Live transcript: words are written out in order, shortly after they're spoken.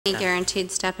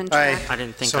Guaranteed step and All right. track. I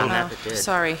didn't think So- on that it did.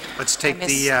 Sorry. Let's take I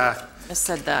the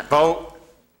said that. vote.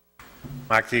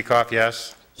 Mark Diekoff,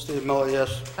 yes. Steve Miller,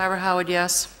 yes. Barbara Howard,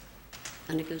 yes.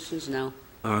 Andy Guson's no.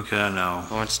 Okay, no.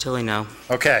 Lawrence Tilly, no.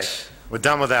 Okay, we're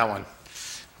done with that one.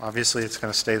 Obviously, it's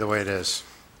going to stay the way it is.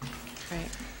 Right.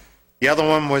 The other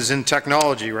one was in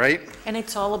technology, right? And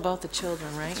it's all about the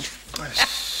children, right?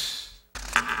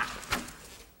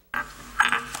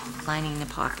 Lining the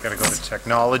pockets. Got to go to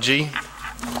technology.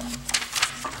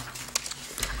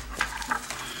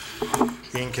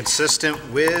 Being consistent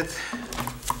with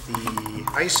the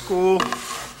high school,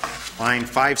 line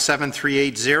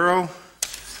 57380.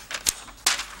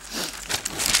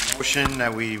 Motion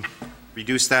that we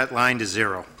reduce that line to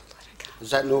 0. Is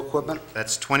that new equipment?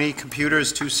 That's 20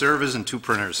 computers, 2 servers, and 2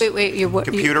 printers. Wait, you're what?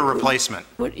 Computer replacement.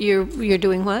 What you're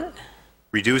doing what?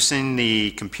 Reducing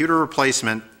the computer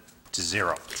replacement to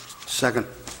 0. Second.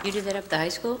 You did that up at the high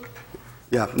school?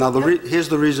 Yeah, now here's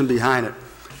the reason behind it.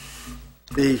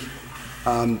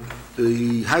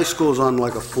 The high school's on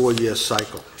like a 4-year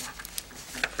cycle.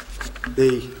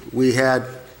 We had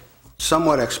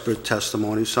somewhat expert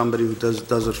testimony, somebody who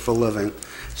does it for a living,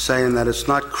 saying that it's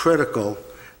not critical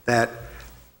that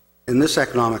in this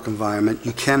economic environment,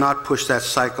 you cannot push that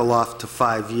cycle off to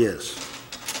 5 years.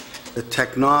 The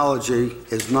technology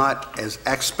is not as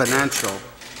exponential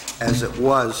as it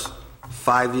was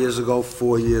 5 years ago,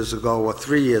 4 years ago, or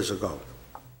 3 years ago.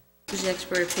 Whose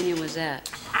expert opinion was that?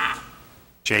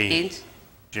 Jay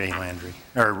Landry.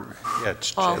 Or, yeah,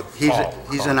 it's Paul. Jay.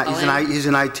 He's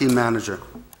an IT manager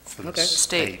For the Okay.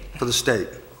 State. for the state.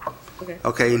 Okay.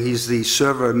 Okay, and he's the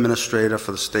server administrator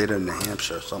for the state of New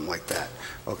Hampshire, something like that,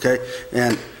 okay?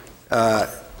 And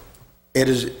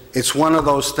it's one of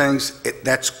those things,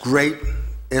 that's great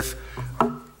if,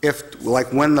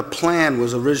 like when the plan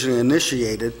was originally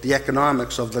initiated, the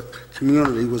economics of the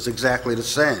community was exactly the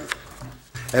same.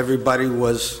 Everybody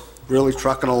was really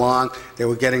trucking along, they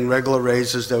were getting regular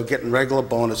raises, they were getting regular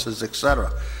bonuses, et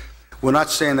cetera. We're not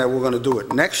saying that we're going to do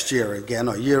it next year again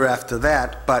or year after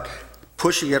that, but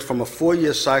pushing it from a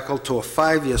 4-year cycle to a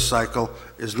 5-year cycle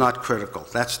is not critical.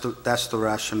 That's the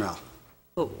rationale.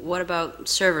 But what about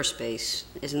server space?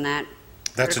 Isn't that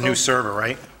That's a critical? new server,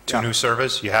 right? 2 new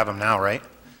servers? You have them now, right?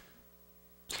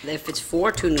 If it's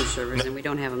for 2 new servers, then we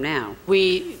don't have them now.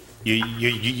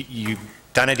 You've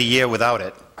done it a year without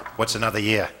it. What's another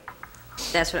year?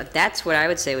 That's what I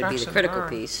would say would be the critical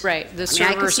piece. Right, the I mean, I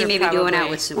servers can see are maybe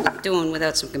probably... doing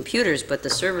without some computers, but the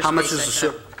server How space. much is the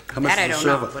server? That I don't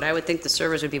know, but I would think the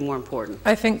servers would be more important.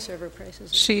 I think Server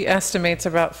prices. she estimates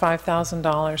about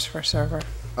 $5,000 for server.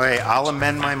 All right, I'll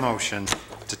amend my motion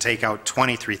to take out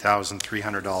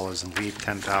 $23,300 and leave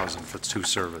 $10,000 for 2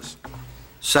 servers.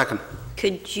 Second.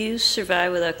 Could you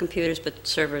survive without computers but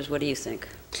servers? What do you think?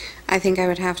 I think I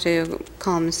would have to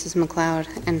call Mrs. McLeod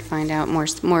and find out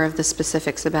more of the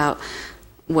specifics about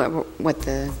what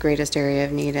the greatest area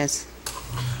of need is.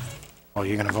 Well,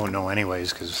 you're going to vote no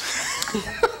anyways, because...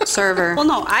 Server. Well,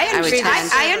 no, I would understand.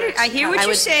 tend- I hear what I you're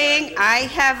would- saying. I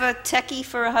have a techie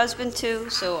for a husband too,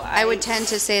 so I would tend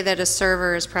to say that a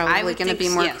server is probably would going to think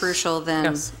be more yes. crucial than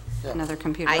Yes. another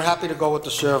computer. We're happy to go with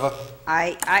the server. but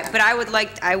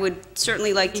I would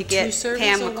certainly like to Need get 2 servers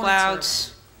Pam or 1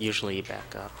 McLeod's. Usually you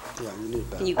back up. Yeah, you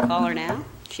need that. Can you call her now?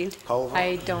 Call her.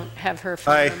 I don't have her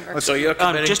phone Hi. number. So you're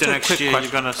committing just to a next quick year,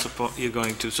 question. you're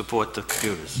going to support the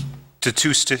computers? To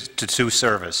two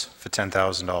servers for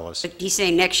 $10,000. But he's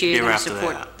saying next year you're Year going to after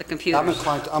support that. the I'm computers.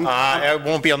 inclined, I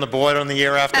won't be on the board on the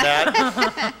year after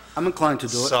that, I'm inclined to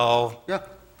do it. so Yeah.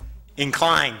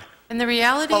 inclined. And the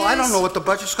reality Well, is... I don't know what the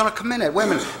budget's going to come in at. Wait a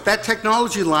minute, that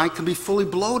technology line can be fully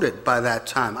bloated by that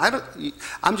time.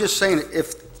 I'm just saying,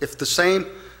 if the same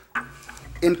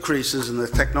increases in the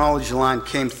technology line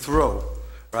came through,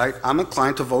 right, I'm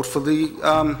inclined to vote for the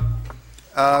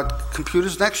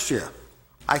computers next year.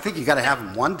 I think you got to have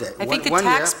them one day. I think the one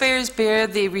year. taxpayers bear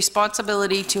the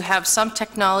responsibility to have some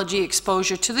technology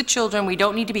exposure to the children. We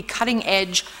don't need to be cutting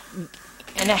edge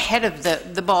and ahead of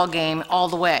the ball game all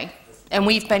the way. And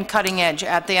we've been cutting edge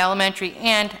at the elementary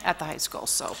and at the high school.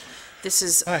 So this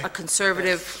is a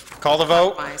conservative Call the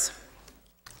vote. compromise.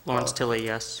 Lawrence Tilly,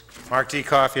 yes. Mark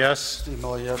Diekoff, yes. Steve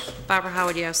Miller, yes. Barbara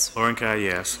Howard, yes. Lauren Carr,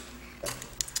 yes.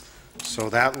 So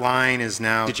that line is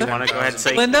now... Did you want to go ahead and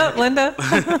say? Linda? Linda?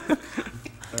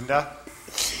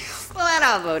 Well, then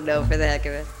I'll vote no for the heck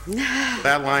of it.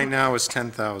 That line now is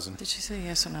 10,000. Did she say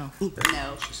yes or no? No.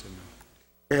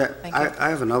 Yeah, Thank you. I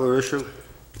have another issue,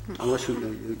 unless you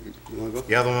want to go?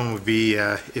 The other one would be,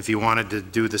 if you wanted to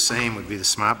do the same, would be the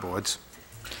smart boards.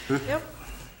 Yep.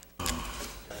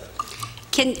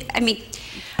 I mean,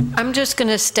 I'm just going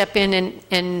to step in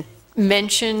and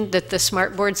mentioned that the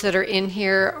smart boards that are in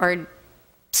here are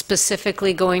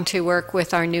specifically going to work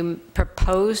with our new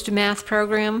proposed math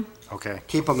program? Okay.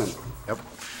 Keep them in. Yep.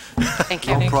 Thank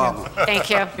you. No problem. Thank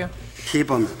you. Keep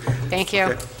them in. Thank you.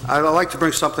 Okay. I'd like to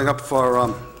bring something up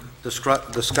for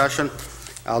discussion.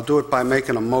 I'll do it by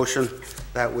making a motion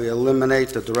that we eliminate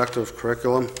the Director of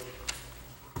Curriculum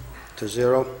to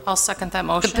zero, I'll second that The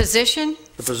motion. position?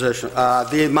 the position,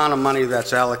 the amount of money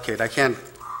that's allocated. I can't,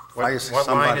 why is What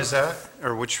line somebody... is that?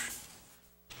 Or which?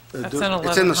 That's in It's in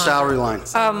the 1100. salary line.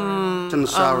 It's in the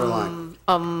salary line.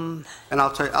 And I'll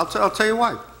tell you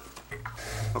why.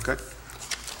 Okay?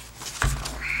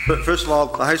 But first of all,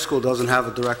 the high school doesn't have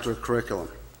a Director of Curriculum.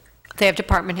 They have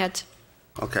department heads?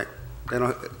 Okay. They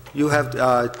don't, you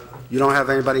don't have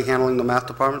anybody handling the math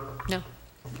department? No.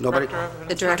 Nobody?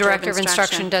 The Director of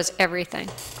instruction does everything.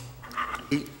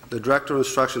 The Director of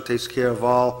Instruction takes care of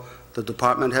all the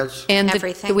department heads? And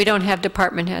Everything. we don't have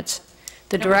department heads.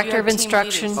 The No, but you Director have of team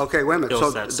instruction, leaders. Okay, wait a minute. Feels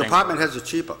So that same department way. heads are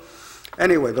cheaper.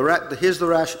 Anyway, here's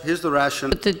the ration.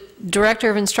 but the Director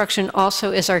of instruction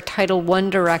also is our Title I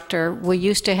director. We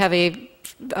used to have a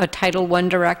Title I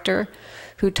director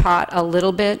who taught a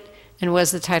little bit and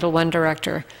was the Title I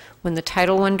director. When the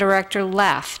Title I director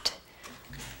left,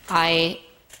 I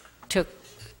took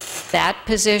that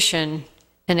position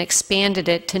and expanded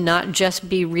it to not just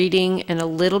be reading and a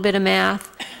little bit of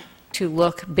math, to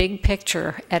look big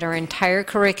picture at our entire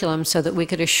curriculum so that we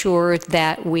could assure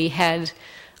that we had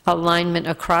alignment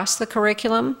across the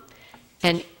curriculum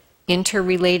and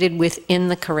interrelated within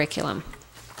the curriculum.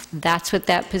 That's what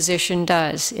that position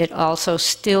does. It also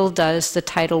still does the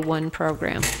Title I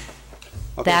program. Okay,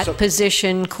 so- That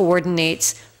position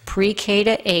coordinates pre-K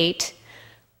to 8,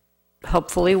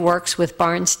 hopefully works with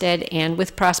Barnstead and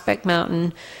with Prospect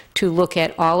Mountain to look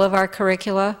at all of our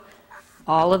curricula,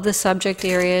 all of the subject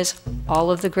areas,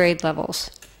 all of the grade levels.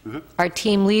 Our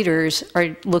team leaders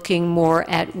are looking more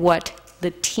at what the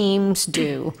teams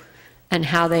do and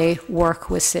how they work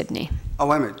with Sydney. Oh,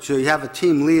 wait a minute. So you have a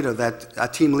team leader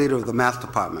of the math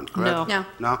department, correct? No. No.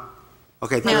 No?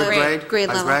 Okay, No, third grade? grade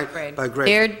By level. grade? By grade.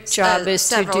 Their job is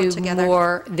to several do together.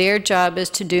 more, their job is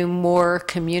to do more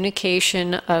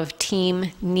communication of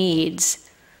team needs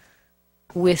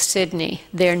with Sydney.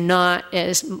 They're not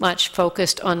as much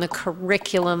focused on the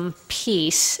curriculum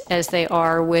piece as they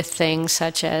are with things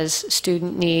such as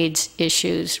student needs,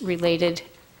 issues related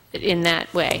in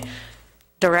that way.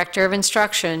 Director of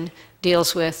instruction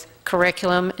deals with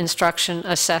curriculum, instruction,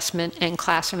 assessment, and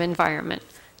classroom environment.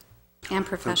 And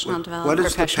professional What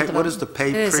development. is the pay?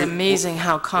 It is pre- amazing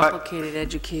how What- complicated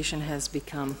education has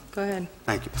become. Go ahead.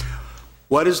 Thank you.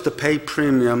 What is the pay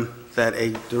premium that a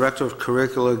Director of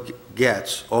Curriculum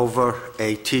gets over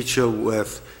a teacher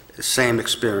with the same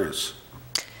experience?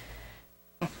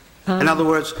 In other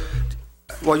words,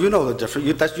 well, you know the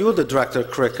difference. You're the Director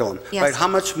of Curriculum, Yes. right? How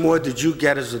much more did you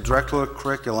get as the Director of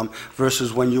Curriculum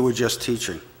versus when you were just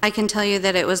teaching? I can tell you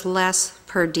that it was less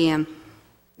per diem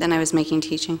than I was making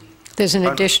teaching. There's an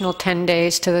additional 10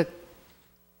 days to the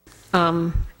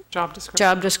Job description.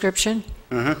 job description.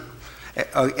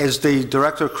 Is the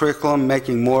Director of Curriculum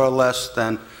making more or less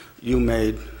than you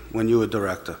made when you were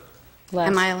Director?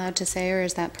 Am I allowed to say, or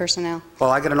is that personnel?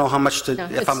 Well, I got to know how much to, No,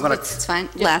 if I'm going to, It's fine,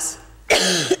 less,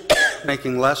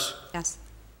 making less? yes.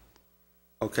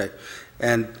 Okay.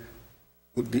 And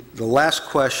the last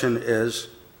question is,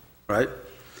 right,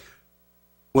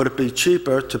 would it be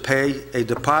cheaper to pay a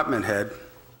department head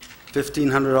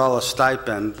 $1,500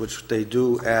 stipend, which they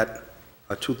do at,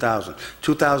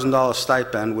 $2,000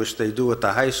 stipend, which they do at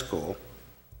the high school,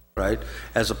 right,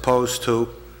 as opposed to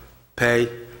pay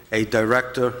a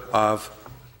Director of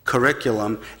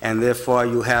Curriculum, and therefore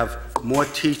you have more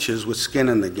teachers with skin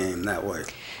in the game that way?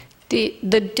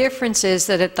 The difference is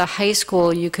that at the high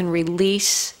school, you can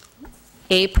release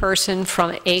a person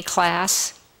from a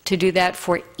class to do that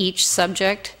for each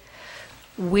subject.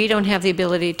 We don't have the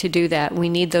ability to do that. We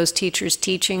need those teachers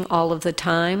teaching all of the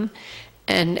time.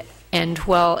 And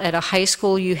while at a high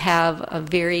school you have a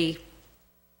very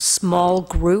small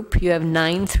group, you have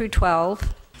 9 through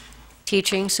 12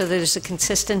 teaching, so there's a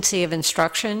consistency of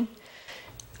instruction.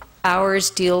 Our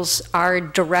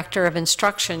Director of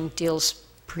Instruction deals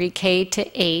pre-K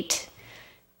to 8.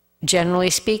 Generally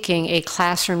speaking, a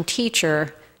classroom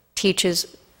teacher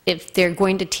teaches, if they're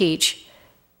going to teach,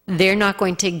 they're not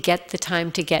going to get the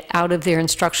time to get out of their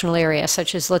instructional area,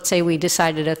 such as, let's say we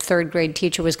decided a third grade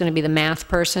teacher was going to be the math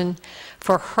person.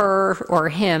 For her or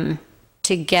him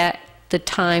to get the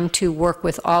time to work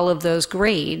with all of those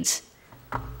grades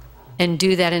and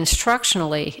do that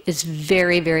instructionally is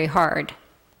very, very hard.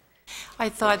 I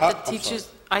thought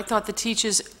the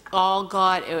teachers all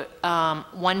got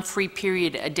one free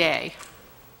period a day.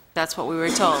 That's what we were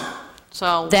told.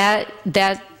 So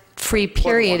That free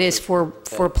period is for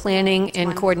planning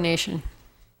and coordination.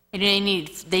 and they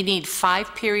need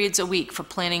 5 periods a week for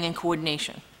planning and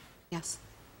coordination. Yes.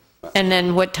 And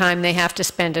then what time they have to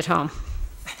spend at home.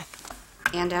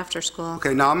 And after school.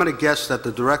 Okay, now I'm going to guess that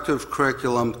the director of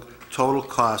curriculum total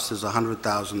cost is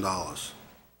 $100,000.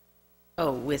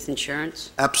 Oh, with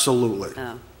insurance? Absolutely.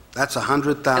 Oh. That's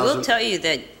 $100,000. I will tell you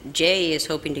that Jay is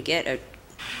hoping to get a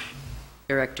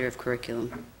director of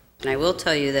curriculum. And I will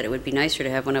tell you that it would be nicer to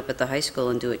have one up at the high school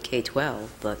and do it K-12,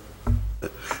 but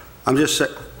I'm just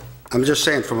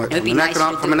saying, from It would be an nice to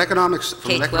economic, do from an economic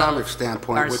K-12,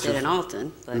 standpoint, which Barstead is, and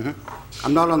Alton, but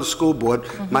I'm not on the school board.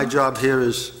 My job here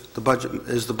is the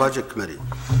budget committee.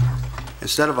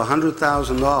 Instead of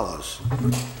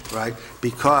 $100,000, right,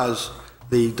 because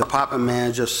the department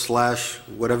manager /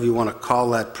 whatever you want to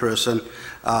call that person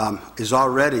is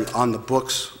already on the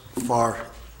books for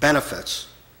benefits,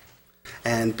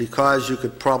 and because you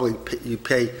could probably you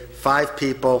pay 5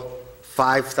 people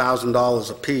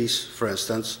 $5,000 apiece, for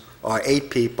instance, or 8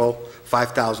 people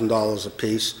 $5,000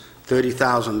 apiece,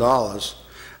 $30,000.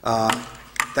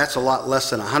 That's a lot less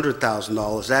than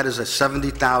 $100,000. That is a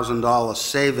 $70,000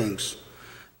 savings,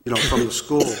 from the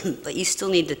school. but you still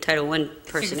need the Title I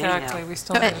person anyhow. Exactly, we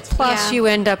still need it. Plus, Yeah. you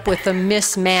end up with a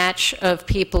mismatch of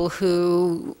people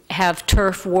who have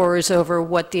turf wars over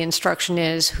what the instruction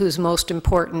is, who's most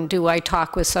important. Do I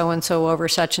talk with so-and-so over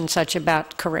such and such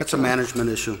about That's a curriculum? management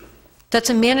issue.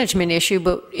 That's a management issue,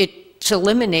 but it's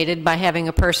eliminated by having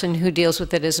a person who deals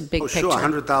with it as a big Oh, picture. sure,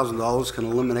 $100,000 can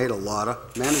eliminate a lot of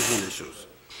management issues.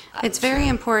 It's very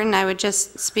important. I would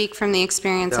just speak from the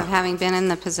experience of Yeah. having been in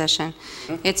the position.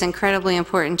 It's incredibly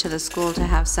important to the school to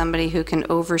have somebody who can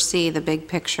oversee the big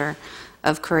picture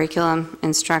of curriculum,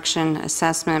 instruction,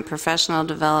 assessment, professional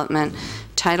development,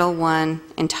 Title I,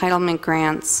 entitlement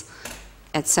grants,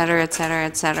 et cetera, et cetera,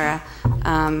 et cetera.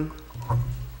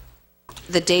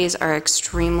 The days are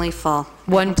extremely full.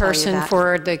 I One can tell you person that.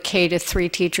 for the K-3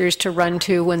 teachers to run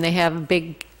to when they have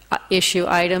big issue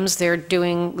items. They're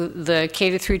doing, the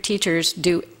K-3 teachers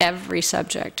do every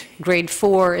subject. Grade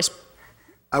 4 is,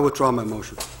 I withdraw my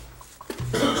motion.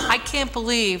 I can't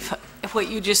believe what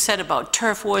you just said about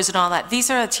turf wars and all that. These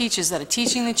are the teachers that are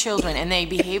teaching the children, and they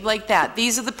behave like that.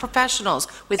 These are the professionals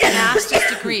with master's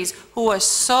degrees who are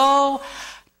so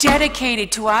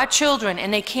dedicated to our children,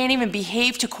 and they can't even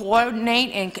behave to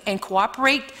coordinate and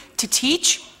cooperate to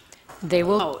teach? they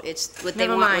will, Oh, it's what they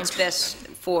Never want, mind. what's best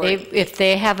for if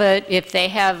they have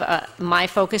my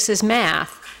focus is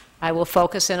math, I will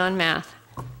focus in on math.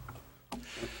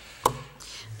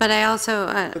 But I also,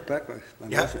 Put back my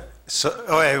Yeah. motion. So,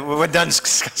 we're done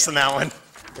discussing that one.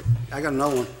 I got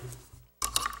another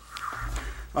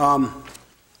one.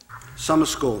 Summer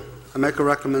school. I make a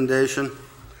recommendation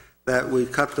that we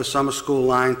cut the summer school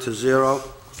line to 0,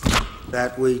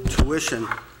 that we tuition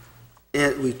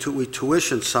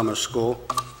summer school,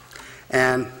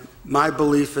 and my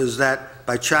belief is that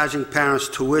by charging parents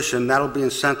tuition, that'll be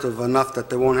incentive enough that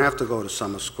they won't have to go to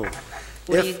summer school.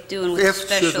 What are you doing with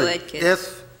special ed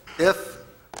kids? If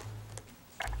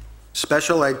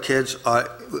special ed kids are,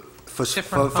 for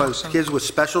Different function. kids with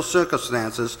special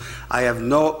circumstances, I have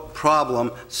no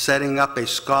problem setting up a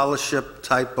scholarship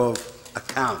type of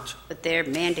account. But they're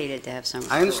mandated to have summer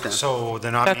school. I understand. So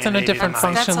they're not That's in a mandated different in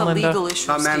function. That's a Linda. legal issue,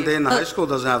 Not Steve. mandating, the high school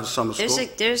doesn't have a summer school.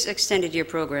 There's extended year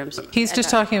programs. He's just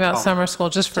talking about summer school,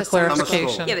 just for Just summer school.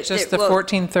 clarification. Yeah, but Just there- the well-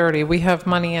 1430. We have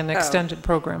money in extended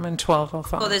program in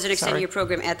 1205. Well, there's an extended Sorry. year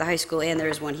program at the high school, and there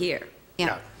is one here.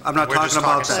 yeah. I'm not We're just talking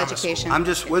about talking that. summer school.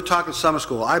 Education. We're talking summer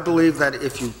school. I believe that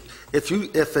if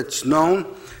it's known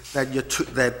that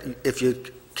if your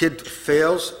kid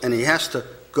fails and he has to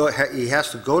go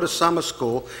to summer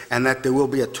school, and that there will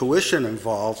be a tuition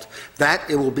involved, that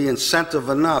it will be incentive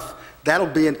enough. That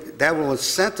will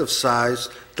incentivize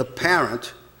the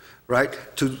parent, right,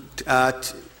 to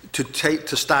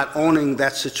start owning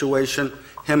that situation,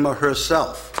 him or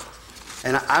herself.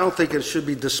 And I don't think it should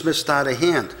be dismissed out of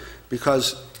hand,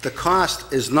 because the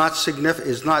cost is not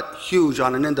huge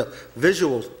on an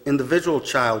individual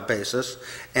child basis,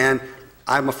 and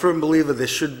I'm a firm believer there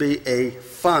should be a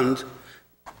fund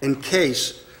in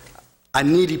case a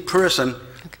needy person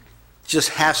just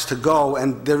has to go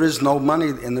and there is no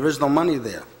money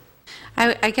there.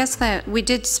 I guess that we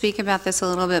did speak about this a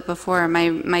little bit before.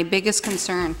 My biggest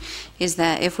concern is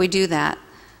that if we do that,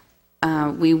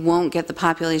 we won't get the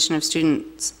population of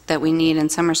students that we need in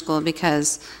summer school,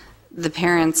 because the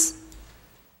parents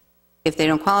if they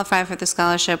don't qualify for the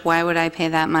scholarship, why would I pay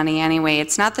that money anyway?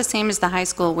 It's not the same as the high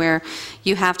school where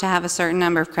you have to have a certain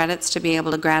number of credits to be able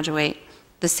to graduate.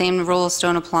 The same rules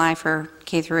don't apply for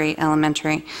K through 8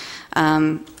 elementary.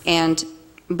 And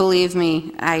believe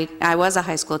me, I was a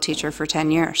high school teacher for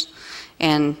 10 years.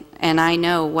 And I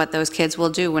know what those kids will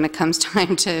do when it comes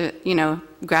time to,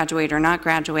 graduate or not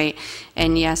graduate.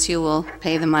 And yes, you will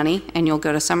pay the money and you'll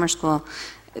go to summer school.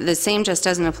 The same just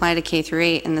doesn't apply to K through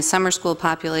 8. And the summer school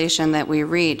population that we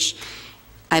reach,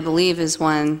 I believe, is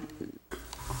one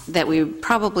that we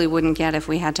probably wouldn't get if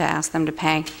we had to ask them to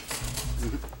pay.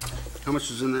 How much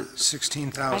is in there?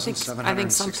 $16,769. I think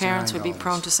some parents would be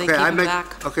prone to say, Okay, give them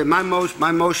back. okay, my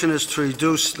motion is to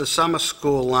reduce the summer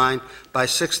school line by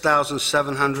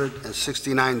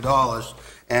 $6,769,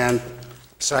 and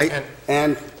Second.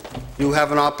 and you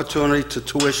have an opportunity to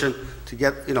tuition, to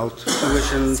get,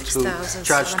 tuition, to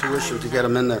charge tuition to get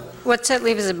them in there. What's that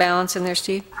leave as a balance in there,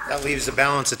 Steve? That leaves a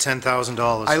balance of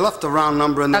 $10,000. I left a round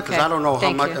number in there because Okay, I don't know how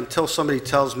thank much, you. until somebody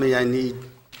tells me I need,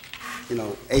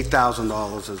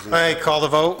 $8,000 is in. All right, call the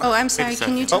vote. Oh, I'm sorry,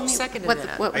 can you tell me Seconded what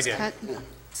that. what was I did. cut?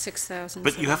 6,000.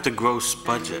 But you have to gross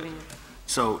budget.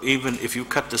 So even if you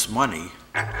cut this money,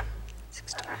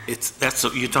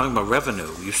 you're talking about revenue.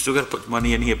 You still got to put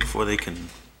money in here before they can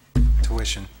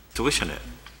Tuition. tuition it.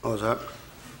 Oh, is that?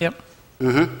 Yep.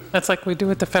 Mm-hmm. That's like we do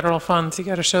with the federal funds. You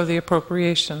got to show the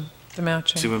appropriation, the See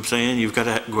matching. what I'm saying? You've got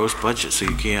to gross budget, so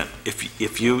you can't,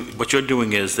 what you're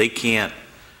doing is they can't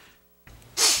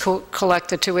Collect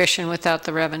the tuition without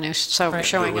the revenue, so Right. do it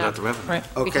showing without up. the revenue. Right.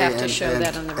 We Okay, have to and- show and-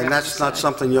 that on the revenue And that's not side.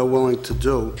 something you're willing to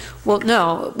do? Well,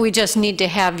 no, we just need to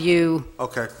have you,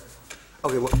 Okay.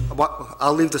 Okay,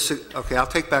 I'll leave okay, I'll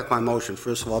take back my motion,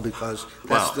 first of all, because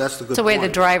Well- that's the good point. it's the way the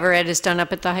driver ed is done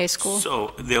up at the high school.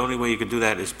 So the only way you can do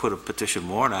that is put a petition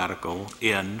warrant article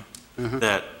in Mm-hmm.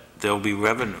 that there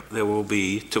will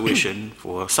be tuition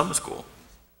for summer school.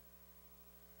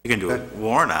 You can do a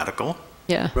warrant article,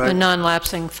 Yeah, the Right.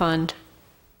 non-lapsing fund.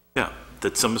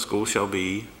 that summer school shall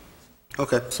be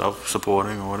Okay.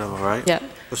 self-supporting or whatever, right? Yeah.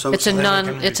 Or some- It's a then we non,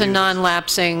 can it's a review this.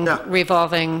 non-lapsing Yeah.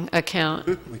 revolving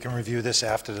account. We can review this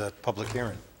after the public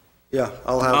hearing. Yeah,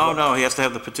 I'll have. Oh, no, he has to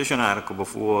have the petition article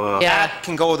before. Yeah. That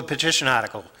can go with the petition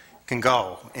article, can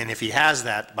go. And if he has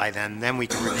that by then we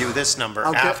can review this number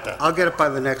after. I'll get it by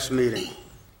the next meeting.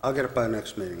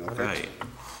 Okay? Right.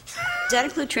 Does that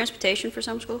include transportation for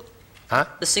summer school? Huh?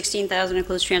 The 16,000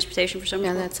 includes transportation for summer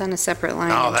Yeah, school? that's on a separate line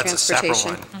No, in that's a separate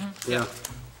transportation. one, Yeah.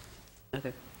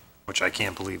 Okay. which I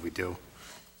can't believe we do.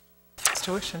 It's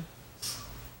tuition.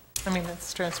 I mean,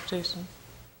 it's transportation.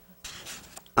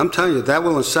 I'm telling you, that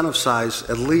will incentivize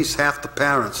at least half the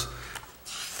parents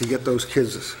to get those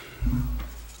kids.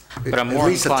 But I'm at more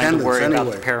least inclined to worry attendance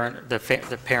about the anyway.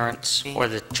 the parents, or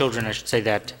the children, I should say,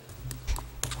 that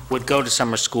would go to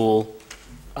summer school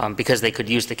because they could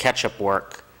use the catch-up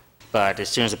work, but as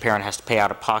soon as a parent has to pay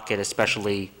out of pocket,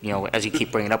 especially, as you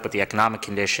keep bringing up with the economic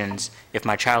conditions, if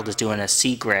my child is doing a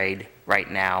C grade right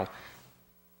now,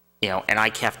 and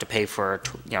I have to pay for,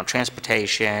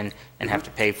 transportation and have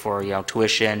to pay for,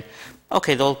 tuition,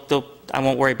 okay, I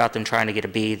won't worry about them trying to get a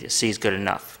B. The C is good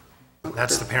enough.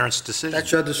 That's the parent's decision.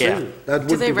 That's your decision. That Do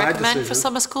would they be my recommend for decision.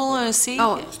 summer school a C?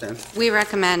 Oh, Understand? we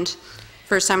recommend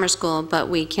for summer school, but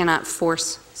we cannot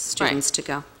force students to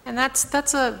go. And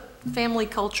that's a family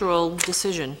cultural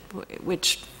decision,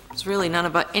 which is really none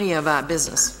of any of our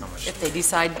business. If they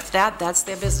decide that, that's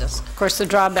their business. Of course, the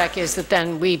drawback is that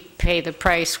then we pay the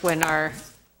price when our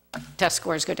test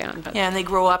scores go down, but Yeah, and they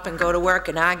grow up and go to work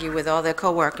and argue with all their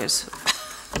coworkers.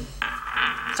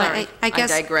 Sorry, I guess,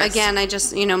 digress. again, I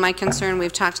just, my concern,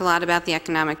 we've talked a lot about the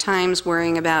economic times,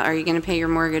 worrying about, are you going to pay your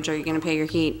mortgage, are you going to pay your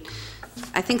heat?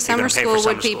 I think You're gonna summer pay for school would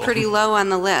summer be school. pretty low on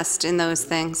the list in those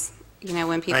things,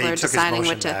 when people He are took his deciding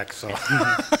motion what to. back, so.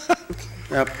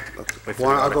 Yep. Wait for the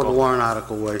I'll go the article. warrant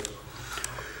article way.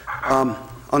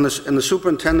 In the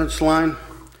superintendent's line,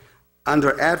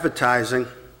 under advertising,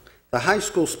 the high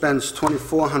school spends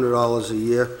 $2,400 a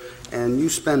year, and you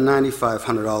spend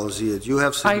 $9,500 a year. Do you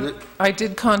have I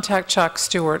did contact Chuck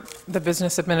Stewart, the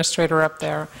business administrator up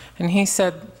there, and he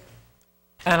said,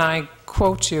 and I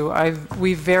quote you,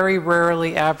 we very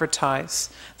rarely advertise.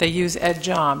 They use Ed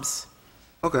Jobs.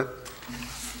 Okay.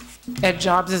 Ed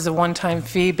Jobs is a one-time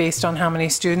fee based on how many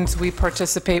students we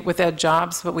participate with Ed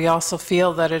Jobs, but we also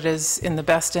feel that it is in the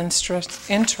best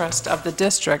interest of the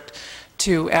district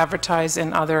to advertise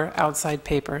in other outside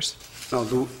papers. No,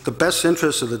 the best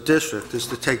interest of the district is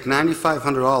to take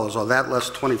 $9,500, or that less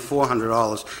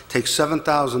 $2,400, take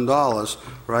 $7,000,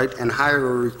 right, and hire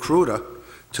a recruiter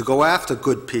to go after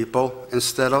good people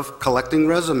instead of collecting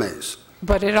resumes.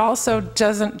 But it also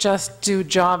doesn't just do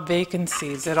job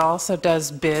vacancies. It also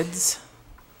does bids.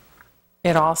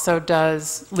 It also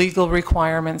does legal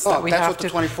requirements that Oh, we that's have what the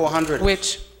to... 2,400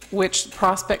 is. Which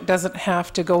Prospect doesn't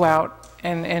have to go out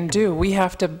and do. We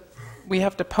have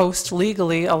to post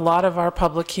legally a lot of our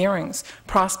public hearings.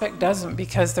 Prospect doesn't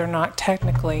because they're not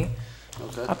technically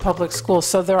a public school.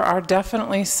 So there are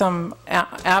definitely some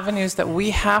avenues that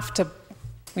we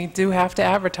do have to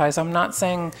advertise. I'm not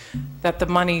saying that the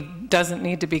money doesn't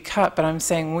need to be cut, but I'm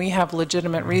saying we have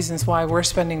legitimate reasons why we're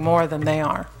spending more than they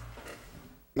are.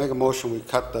 Make a motion, we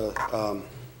cut the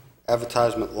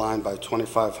advertisement line by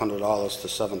 $2,500 to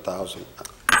 $7,000.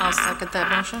 I'll second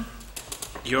that motion.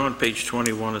 You're on page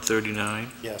 21 of 39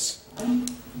 Yes.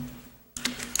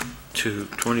 to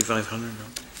 2,500?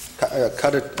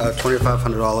 Cut it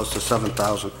 $2,500 to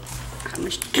 $7,000. How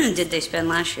much did they spend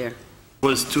last year?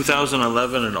 Was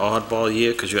 2011 an oddball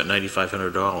year? Because you got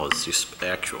 $9,500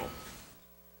 actual.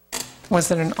 Was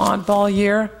it an oddball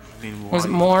year? I mean, Was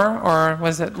it why- more, or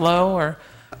was it low, or?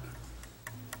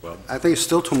 I think it's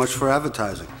still too much for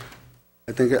advertising.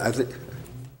 I think.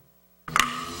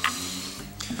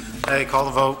 Hey, call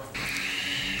the vote.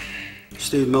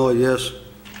 Steve Miller, yes.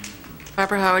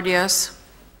 Barbara Howard, yes.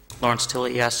 Lawrence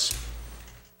Tillett, yes.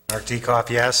 Mark Diekoff,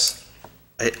 yes.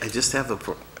 I just have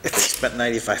if they spent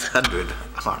 9,500,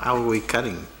 how are we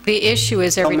cutting? The issue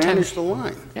is They'll every time... manage the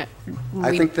line. Yeah,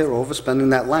 I we- think they're overspending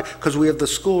that line, because we have the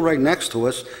school right next to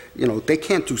us, you know, they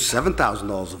can't do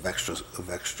 $7,000 of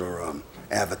extra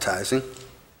advertising.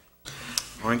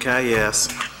 Warren yes.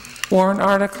 Warrant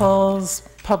articles,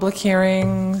 public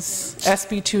hearings,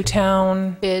 SB 2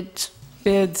 town, Bids.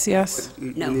 bids, yes.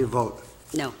 You No. need a vote.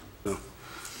 No.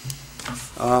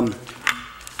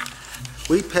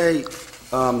 We pay,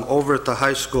 over at the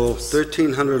high school,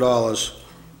 $1,300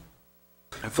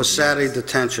 for Saturday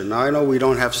detention. Now, I know we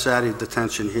don't have Saturday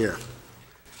detention here.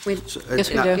 We- So Yes, it's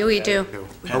we not- do. Yeah, we do.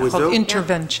 Oh, we Called do?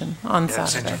 intervention on Yes,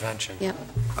 Saturday. intervention. Yep.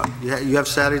 You have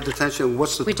Saturday detention?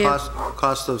 What's the We do.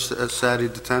 cost of Saturday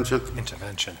detention?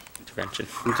 Intervention. Intervention.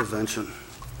 Intervention.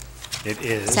 It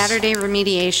is. Saturday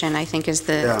remediation, I think, is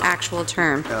the Yeah. actual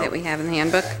term Yeah. that we have in the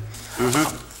handbook.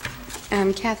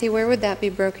 Kathy, where would that be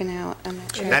broken out? I'm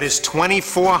not sure. That is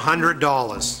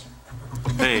 $2,400.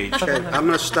 Page. Okay, I'm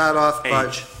going to start off by,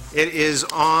 Page. It is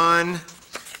on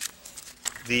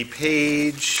the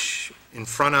page in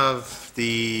front of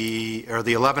the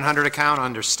 1100 account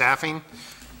under staffing,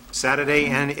 Saturday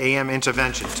and AM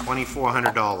intervention,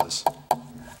 $2,400.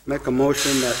 make a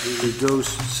motion that we reduce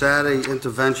Saturday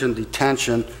intervention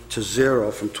detention to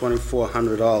zero from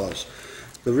 $2,400.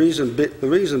 The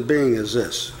reason being is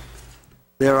this.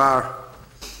 There are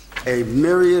a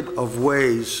myriad of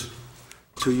ways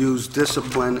to use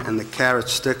discipline and the carrot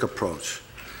stick approach.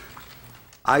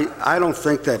 I don't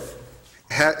think that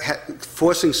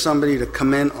forcing somebody to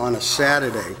come in on a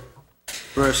Saturday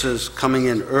versus coming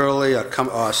in early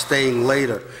or staying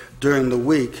later during the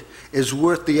week is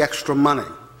worth the extra money.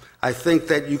 I think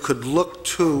that you could look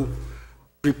to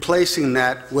replacing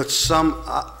that with some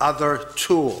other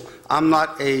tool. I'm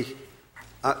not a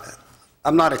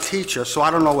teacher, so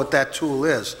I don't know what that tool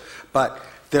is, but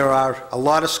there are a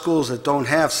lot of schools that don't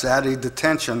have Saturday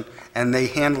detention, and they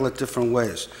handle it different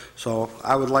ways. So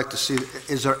I would like to see,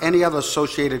 is there any other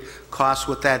associated costs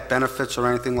with that, benefits or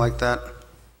anything like that?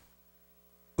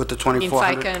 With the In FICA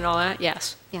 2,400? and all that,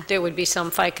 yes. Yeah. There would be some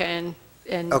FICA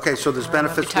and Okay, so there's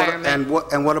benefits. retirement.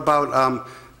 And what about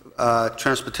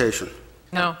transportation?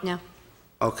 No. No.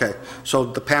 Okay, so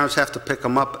the parents have to pick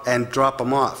them up and drop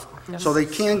them off. So they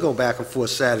can go back and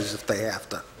forth Saturdays if they have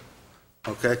to.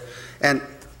 Okay? And,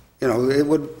 you know, it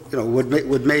would, you know, what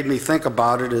made me think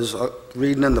about it is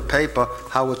reading in the paper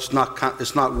how it's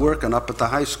not working up at the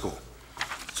high school.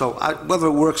 So whether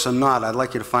it works or not, I'd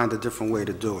like you to find a different way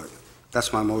to do it.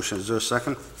 That's my motion. Is there a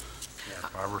second?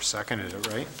 Barbara seconded it,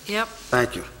 right? Yep.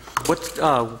 Thank you.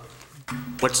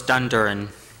 What's done during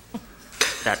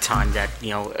that time that, you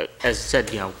know, as I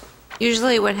said, you know,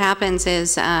 Usually what happens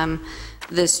is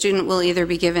the student will either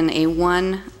be given a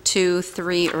 1, 2,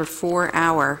 3, or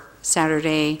 4-hour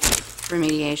Saturday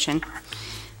remediation.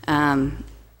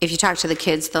 If you talk to the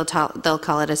kids, they'll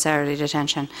call it a Saturday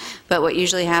detention. But what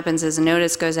usually happens is a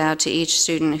notice goes out to each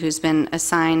student who's been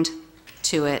assigned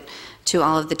to it, to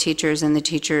all of the teachers, and the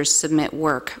teachers submit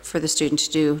work for the student to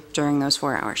do during those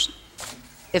 4 hours,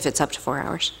 if it's up to 4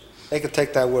 hours. They could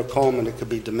take that work home and it could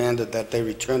be demanded that they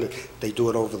return it. They do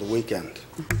it over the weekend.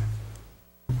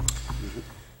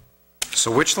 So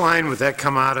which line would that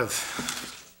come out of?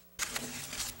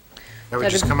 That would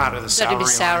just come out of the salary That'd be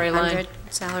line? salary line.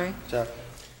 100 salary. So,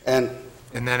 and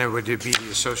And then it would be the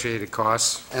associated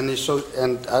costs? And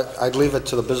I'd leave it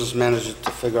to the business manager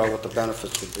to figure out what the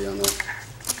benefits would be on that.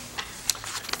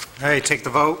 All right, take the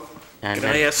vote. And Can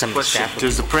I then ask some a of the question? staff would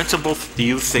Does the principal, do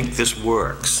you think this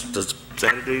works? Does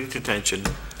Saturday detention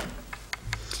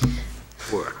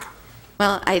work?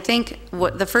 Well, I think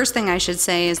the first thing I should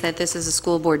say is that this is a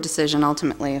school board decision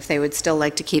ultimately, if they would still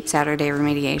like to keep Saturday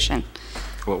remediation.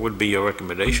 What would be your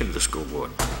recommendation to the school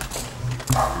board?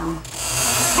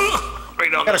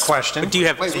 Right on Got a the- question. Do you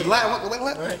have, Wait,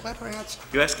 let her answer.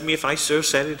 You asking me if I serve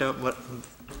Saturday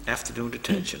afternoon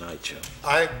detention, I Joe?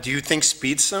 Do you think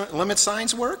limit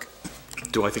signs work?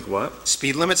 Do I think what?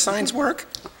 Speed limit signs work?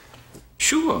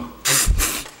 Sure.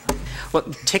 well,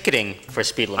 ticketing for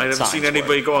speed I limit haven't signs seen work.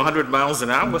 anybody go 100 miles an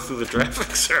hour through the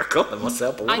traffic circle. It must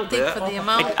help a little I think bit. for the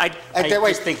amount, I wait.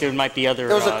 just think there might be other,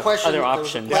 There was a question. other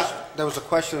options. There was a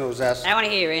question that was asked. I want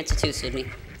to hear your answer too, Sydney.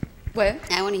 What?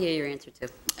 I want to hear your answer too.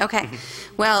 Okay.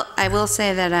 Well, I will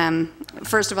say that,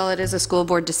 first of all, it is a school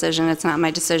board decision. It's not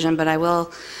my decision, but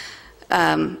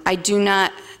I do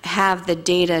not have the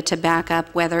data to back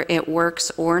up whether it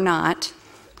works or not.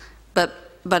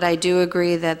 But I do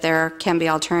agree that there can be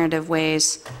alternative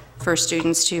ways for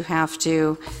students to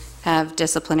have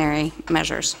disciplinary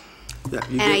measures. Yeah,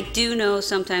 And I do know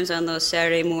sometimes on those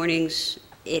Saturday mornings,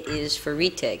 it is for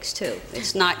retakes too.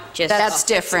 It's not just. That's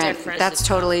different. That's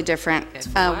totally different.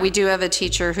 We do have a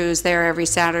teacher who's there every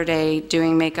Saturday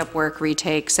doing makeup work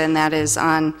retakes, and that is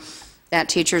on that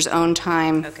teacher's own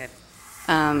time. Okay.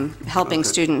 Helping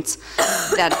students.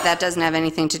 That doesn't have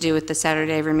anything to do with the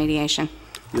Saturday remediation.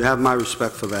 You have my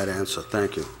respect for that answer.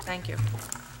 Thank you. thank you.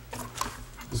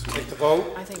 Take the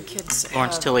vote. I think kids.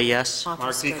 Lawrence Tilly, yes. Mark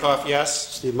Diekoff,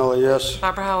 yes. Steve Miller, yes?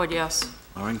 Barbara Howard, yes.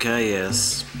 Lauren Kay,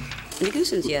 yes. Andy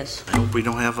Goosens, yes. I hope we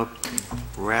don't have a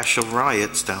rash of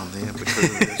riots down there because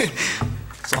of this.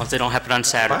 As long as they don't happen on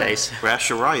Saturdays.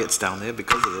 Rash of riots down there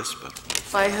because of this, but.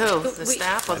 By who? The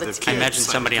staff or the kids? I imagine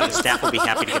somebody on the staff will be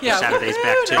happy to get Yeah. their Saturdays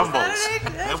back too.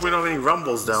 Rumbles. We don't have any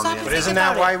rumbles down there. But isn't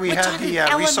that why we had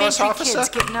the resource officer? Elementary kids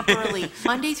getting up early,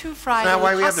 Monday through Friday. that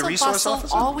why we have the hustle, resource bustle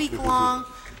officer? All week long.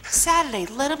 Saturday,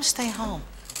 let them stay home.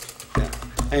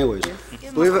 Anyways,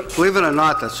 believe it or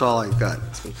not, that's all I got.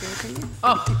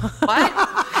 What?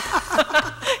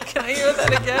 Can I hear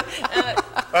that again?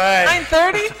 All right.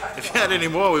 9:30? If you had any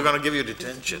more, we we're gonna give you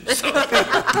detention. So.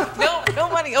 No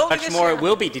money, only Much this more, year. it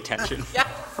will be detention. Yeah,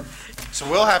 So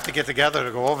we'll have to get together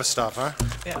to go over stuff, huh?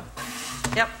 yeah.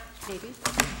 Yep. Maybe.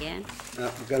 Again.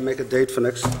 We've got to make a date for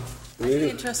next I'd be meeting.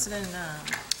 interested in,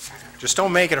 Just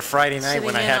don't make it a Friday night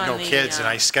when I Sitting in had no on the, kids and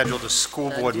I scheduled a school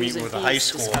the board dues meeting and with the high fees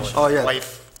school. discussion. and Oh, yeah. My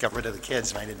wife got rid of the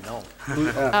kids and I didn't know. I'm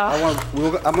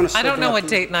going to. I don't know what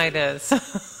date night is.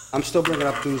 I'm still bringing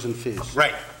up dues and fees.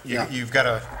 Right. Yeah. You've got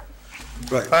to,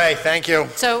 Right. all right, thank you.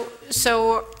 So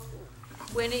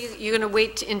when are you going to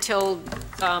wait until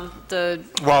the,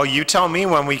 Well, you tell me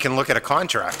when we can look at a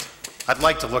contract. I'd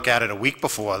like to look at it a week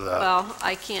before the, well,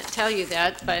 I can't tell you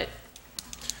that, but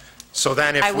so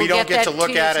then I if will we don't get get to that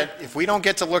look to at you. it, if we don't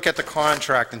get to look at the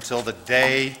contract until the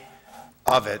day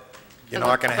of it, you're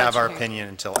not going to have our Budget opinion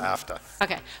until after.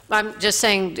 okay. I'm just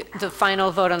saying the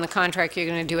final vote on the contract you're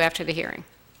going to do after the hearing.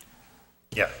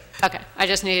 Yeah. Okay, I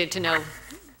just needed to know.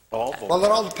 Well,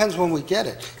 it all depends when we get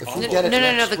it. If we get it No,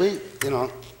 no, no, next the- week, you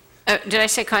know. Did I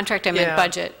say contract? I meant Yeah,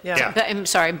 budget. yeah. I'm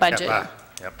sorry, budget. Yeah,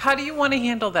 yep. How do you want to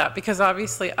handle that? Because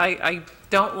obviously, I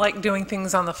don't like doing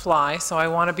things on the fly, so I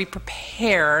want to be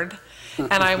prepared,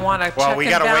 and I want a Well, check we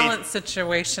and gotta wait. balance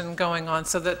situation going on,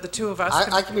 so that the two of us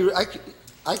I can...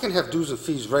 I can have dues and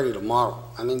fees ready tomorrow.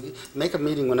 I mean, make a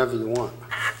meeting whenever you want.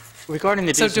 Regarding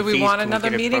the So dues do and we fees, want can we another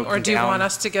get it meeting, or broken do you want down?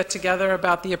 us to get together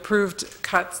about the approved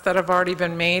cuts that have already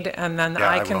been made, and then Yeah,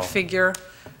 I I can will. figure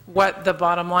what the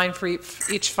bottom line for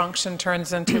each function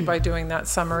turns into by doing that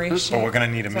summary sheet? Well, we're going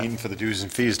to need a meeting for the dues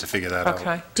and fees to figure that out.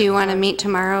 Okay, Do you want to meet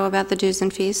tomorrow about the dues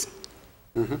and fees?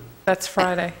 that's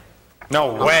Friday.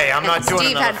 No way, I'm not doing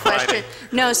Steve another had Friday. question.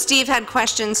 No, Steve had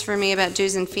questions for me about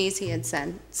dues and fees, he had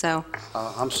said, so,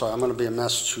 I'm sorry, I'm going to be in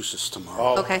Massachusetts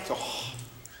tomorrow. okay.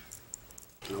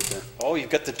 Okay. Oh, you've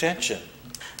got detention.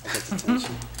 I got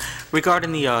detention.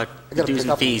 Regarding the gotta dues pick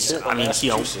and up fees, on I mean,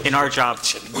 Massachusetts. in our job,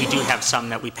 we do have some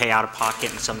that we pay out of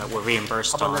pocket and some that we're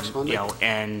reimbursed How about on, next Monday?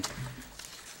 and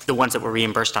the ones that we're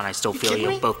reimbursed on, I still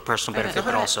feel, both personal benefit,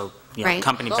 but also, Right.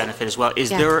 company benefit as well.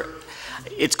 Is Yeah. there,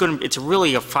 it's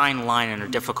really a fine line and a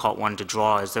difficult one to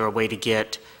draw. Is there a way to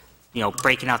get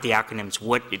breaking out the acronyms,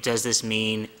 what does this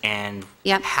mean, and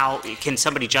Yep. how, can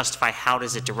somebody justify how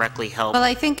does it directly help? Well,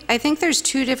 I think there's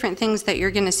two different things that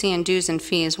you're going to see in dues and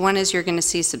fees. One is you're going to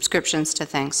see subscriptions to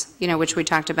things, which we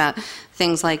talked about,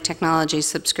 things like technology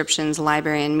subscriptions,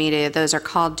 library and media, those are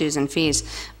called dues and fees.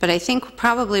 But I think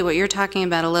probably what you're talking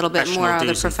about a little bit more are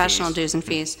the professional dues and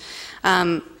fees.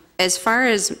 As far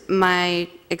as my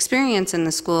experience in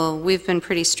the school, we've been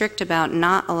pretty strict about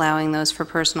not allowing those for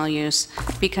personal use,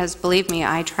 because, believe me,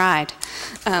 I tried.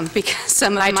 Because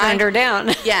some of I turned her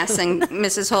down. Yes, and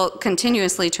Mrs. Holt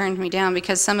continuously turned me down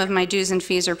because some of my dues and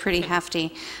fees are pretty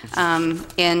hefty,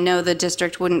 and no, the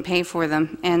district wouldn't pay for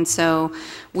them. And so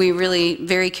we really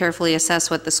very carefully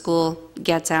assess what the school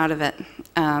gets out of it.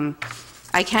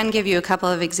 I can give you a couple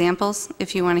of examples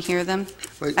if you want to hear them.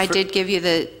 I did give you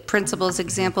the principals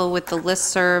example with the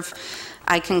listserv.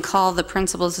 I can call the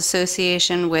Principals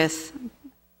Association with...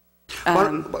 May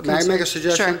I make a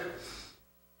suggestion? Sure.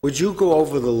 Would you go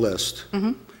over the list?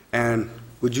 And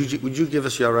would you give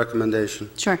us your recommendation?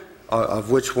 Sure.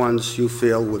 Of which ones you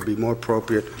feel would be more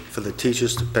appropriate for the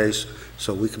teachers to pay,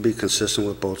 so we can be consistent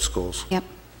with both schools? Yep.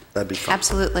 That'd be fine.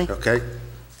 Absolutely. Okay?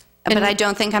 But I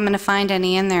don't think I'm going to find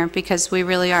any in there because we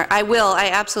really are. I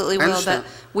absolutely will, but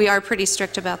we are pretty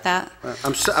strict about that.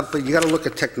 But you got to look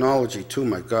at technology too,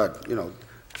 my God,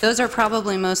 Those are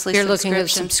probably mostly You're looking at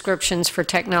subscriptions. subscriptions for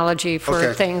technology, for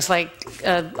Okay. things like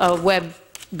a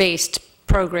web-based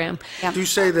program. Yep. If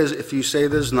you say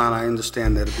there's none, I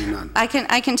understand there'd be none. I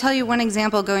can tell you one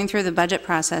example. Going through the budget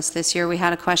process this year, we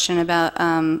had a question about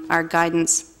our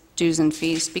guidance dues and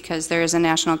fees, because there is a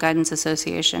National Guidance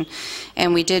Association.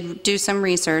 And we did do some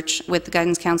research with the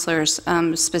guidance counselors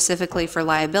specifically for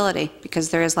liability, because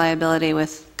there is liability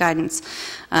with guidance.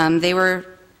 They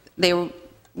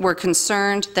were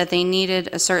concerned that they needed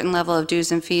a certain level of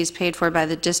dues and fees paid for by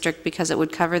the district because it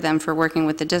would cover them for working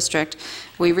with the district.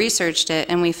 We researched it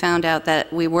and we found out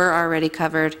that we were already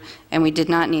covered and we did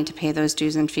not need to pay those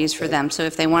dues and fees for them. So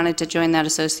if they wanted to join that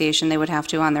association, they would have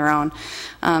to on their own.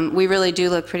 We really do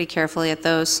look pretty carefully at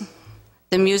those.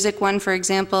 The music one, for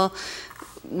example,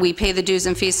 we pay the dues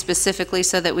and fees specifically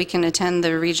so that we can attend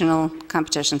the regional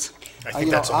competitions. I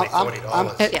think that's only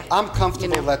 $40. I'm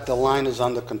comfortable that the line is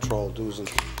under control, dues and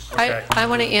fees. I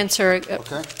want to answer.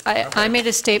 Okay. I made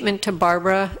a statement to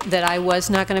Barbara that I was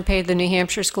not going to pay the New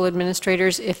Hampshire school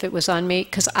administrators if it was on me,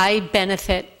 because I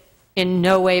benefit in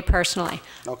no way personally.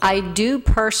 Okay. I do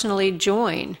personally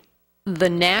join the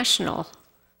national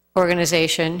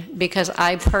organization because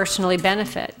I personally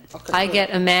benefit. Okay, I good.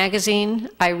 get a magazine,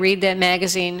 I read that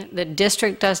magazine, the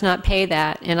district does not pay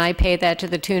that, and I pay that to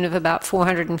the tune of about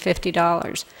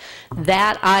 $450.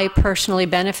 That I personally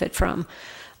benefit from.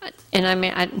 And I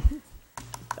mean,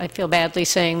 I feel badly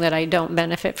saying that I don't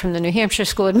benefit from the New Hampshire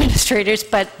school administrators,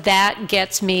 but that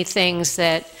gets me things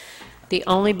that the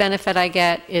only benefit I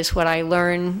get is what I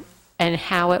learn and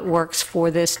how it works for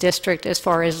this district as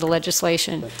far as the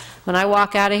legislation. When I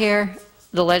walk out of here,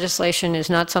 the legislation is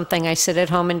not something I sit at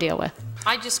home and deal with.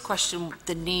 I just question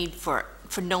the need for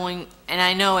knowing, and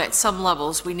I know at some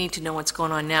levels we need to know what's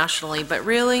going on nationally, but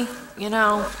really,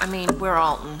 I mean, we're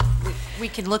Alton. We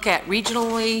can look at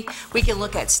regionally, we can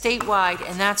look at statewide,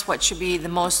 and that's what should be the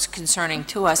most concerning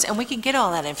to us. And we can get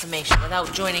all that information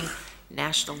without joining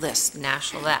national this,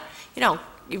 national that.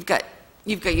 You've got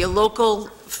your local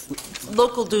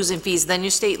dues and fees, then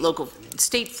your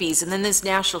state fees, and then there's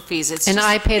national fees. And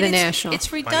I pay the national.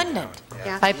 It's redundant.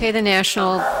 Yeah. I pay the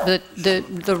national,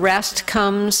 the rest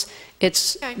comes,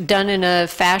 it's done in a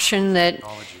fashion that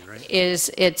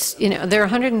there are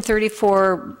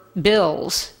 134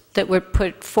 bills that were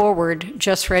put forward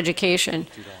just for education.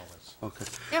 Okay.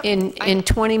 Yep. In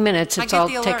 20 minutes, it's all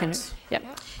taken. I get the alerts.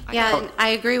 Yep. Yeah, and I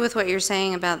agree with what you're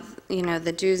saying about,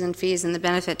 the dues and fees and the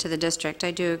benefit to the district.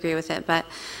 I do agree with it, but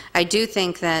I do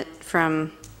think that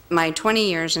from my 20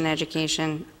 years in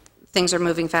education, things are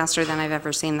moving faster than I've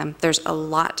ever seen them. There's a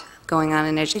lot going on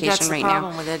in education right now. That's the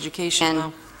problem with education,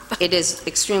 though. And it is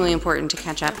extremely important to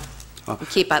catch up, and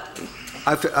keep up.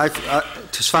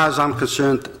 As far as I'm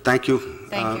concerned, thank you,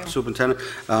 Thank you. Superintendent.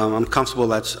 I'm comfortable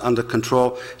that's under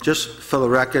control. Just for the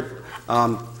record,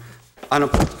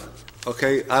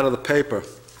 okay, out of the paper,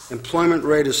 employment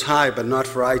rate is high, but not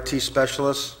for IT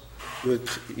specialists.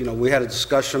 We had a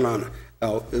discussion on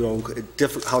how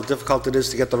difficult it is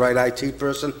to get the right IT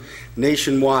person.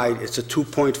 Nationwide, it's a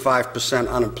 2.5%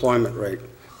 unemployment rate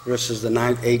versus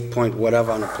the 8 point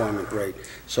whatever unemployment rate.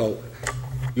 So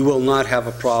you will not have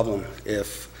a problem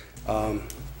if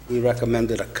we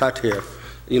recommended a cut here,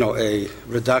 a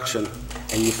reduction,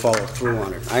 and you follow through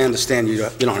on it. I understand you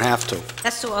don't have to.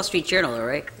 That's the Wall Street Journal, though,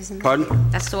 right?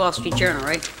 Pardon? That's the Wall Street Journal,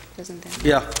 right? doesn't there?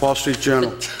 Yeah, Wall Street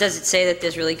Journal. Does it say that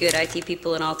there's really good IT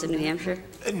people in Alton, New Hampshire?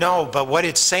 No, but what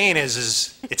it's saying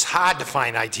is it's hard to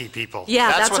find IT people.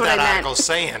 Yeah, that's what I that meant. article's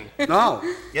saying. No.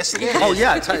 Yes, it is. Oh,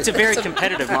 yeah. It's a very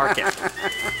competitive market.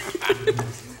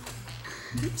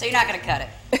 So you're not going to cut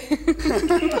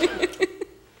it?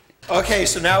 Okay,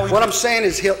 so now What I'm saying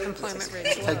is he'll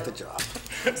take the job.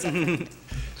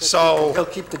 So, He'll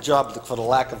keep the job for the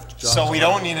lack of jobs. so we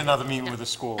don't need another meeting with the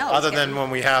school, No, other it's than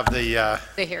when we have the,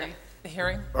 The hearing. The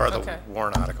hearing? or the Okay.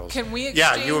 warrant articles. Can we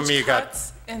Yeah, you and me exchange got.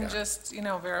 cuts and yeah. just,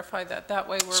 verify that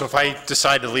way we're... So if I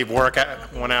decide to leave work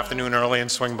one afternoon early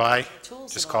and swing by,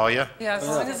 just call you? Yeah, as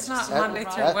long as it's not That- Monday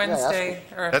that- through yeah, Wednesday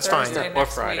or That's fine. Thursday Or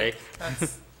next Friday. week.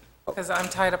 Because I'm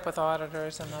tied up with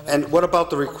auditors and other... And what about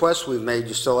the requests we've made?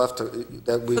 You still have to,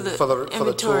 for the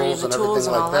inventory tools and the tools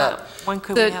everything and all like that? When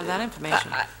could The- we have that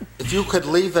information? If you could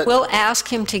leave it, We'll ask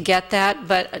him to get that,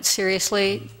 but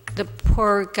seriously, the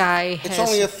poor guy has... it's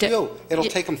only a few. It'll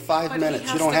take him 5 But he minutes.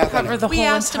 has You don't to have cover any. the We whole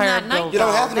asked him entire that night, building. You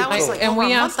don't have though. any That was tools. like And over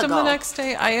we a asked month him the ago. next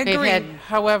day, I agree. had-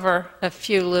 However, A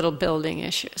few little building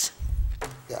issues.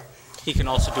 He can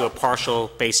also do a partial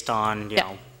based on, Yeah.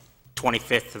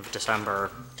 25th of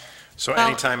December, So Well,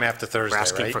 anytime after we're Thursday,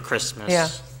 asking right? for Christmas. yeah.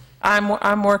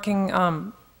 I'm working,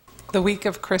 the week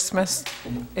of Christmas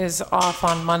is off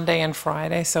on Monday and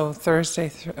Friday, so Tuesday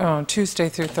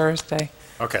through Thursday,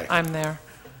 Okay, I'm there.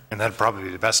 and that'd probably be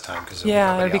the best time, because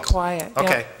Yeah, it'll be quiet. Yep,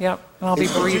 Okay. Yep, and I'll be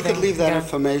If breathing. you could leave that yeah.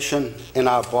 information in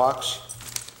our box,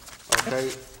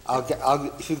 okay?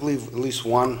 If you could leave at least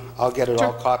one, I'll get it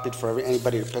all copied for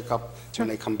anybody to pick up when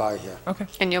they come by here. Okay,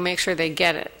 And you'll make sure they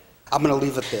get it. I'm going to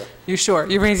leave it there. you sure?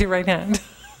 You raise your right hand.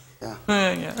 Yeah.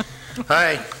 Yeah.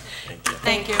 Hi,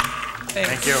 Thank you.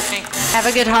 thank you. Have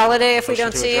a good holiday if we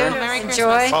don't to see you. adjourn. Merry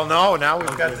Enjoy. Well, no, now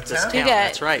we've got the town. You Yeah, got-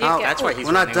 that's right. you got- That's why he's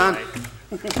We're not running done.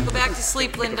 away. Go back to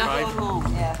sleep, Linda. All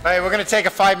right, we're going to take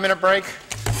a 5-minute break.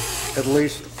 At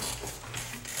least.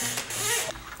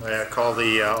 I call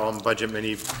the budget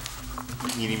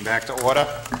meeting back to order.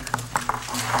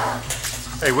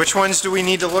 Hey, which ones do we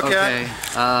need to look at? Okay,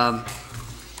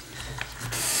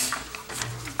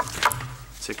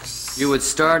 you would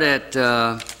start at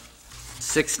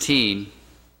 16.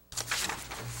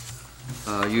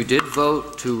 You did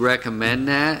vote to recommend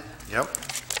that, Yep.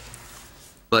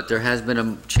 but there has been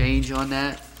a change on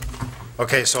that.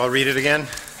 Okay, so I'll read it again.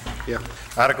 Yeah.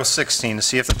 Article 16, to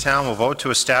see if the town will vote to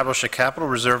establish a capital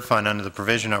reserve fund under the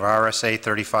provision of RSA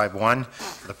 35-1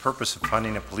 for the purpose of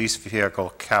funding a police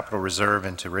vehicle capital reserve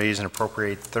and to raise and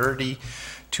appropriate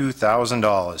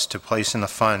 $32,000 to place in the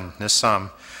fund. This sum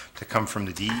to come from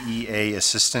the DEA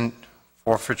Assistant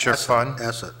Forfeiture Fund,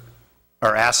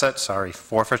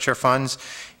 forfeiture funds,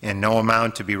 and no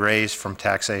amount to be raised from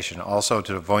taxation. Also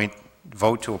to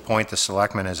vote to appoint the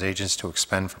selectmen as agents to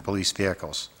expend for police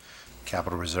vehicles.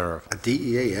 Capital Reserve. A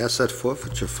DEA asset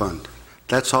forfeiture fund.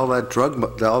 That's all that drug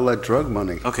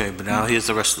money. Okay, but now here's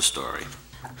the rest of the story.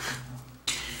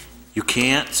 You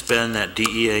can't spend that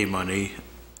DEA money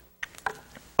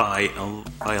by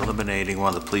eliminating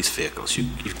one of the police vehicles.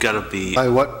 You've got to be By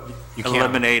what? You can't-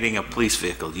 eliminating a police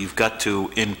vehicle. You've got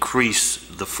to increase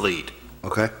the fleet.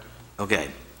 Okay.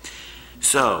 Okay.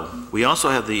 So, we also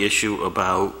have the issue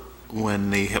about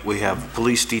when we have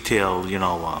police detail,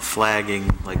 flagging,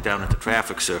 like down at the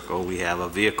traffic circle, we have a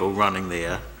vehicle running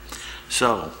there.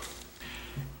 So,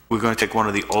 we're going to take one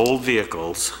of the old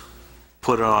vehicles,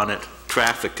 put on it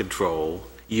traffic control,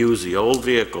 use the old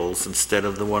vehicles instead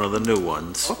of one of the new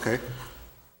ones. Okay.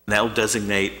 That'll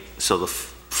designate, so the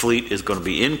fleet is going to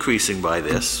be increasing by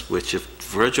this, which if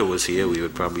Virgil was here, we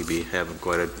would probably be having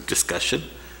quite a discussion.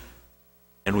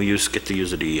 And we get to use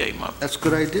the DEA money. That's a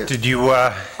good idea. Did you,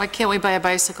 Why can't we buy a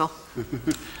bicycle?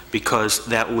 Because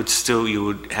that would still, you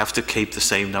would have to keep the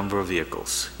same number of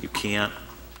vehicles. You can't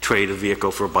trade a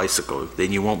vehicle for a bicycle.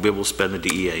 Then you won't be able to spend the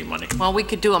DEA money. Well, we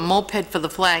could do a moped for the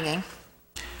flagging.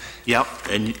 Yep,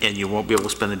 and you won't be able to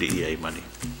spend the DEA money.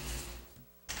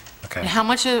 And okay. how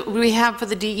much do we have for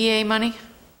the DEA money?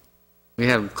 We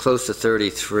have close to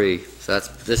 33, so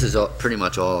this is pretty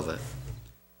much all of it.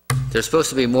 There's supposed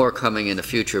to be more coming in the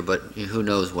future, but who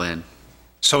knows when.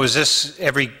 So is this,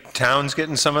 every town's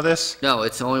getting some of this? No,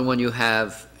 it's only when you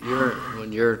have,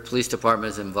 when your police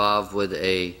department is involved with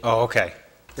a, Oh, okay.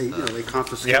 They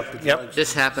confiscate Yep, the yep. drugs.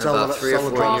 this happened Sell about it- 3 or sell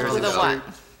the 4 drugs years on the With a ago. what?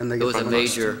 street, and they It get was a money.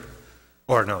 major,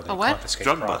 Or no, they A what? confiscate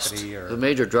Drug bust. property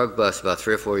or, drug bust about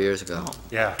 3 or 4 years ago.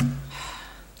 yeah.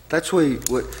 That's where,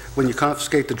 when you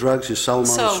confiscate the drugs, you sell them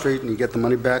on the So- street and you get the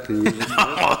money back and you use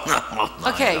it.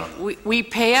 Okay, we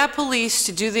pay our police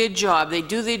to do their job, they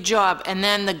do their job, and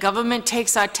then the government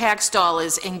takes our tax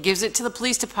dollars and gives it to the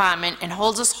police department and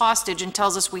holds us hostage and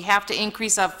tells us we have to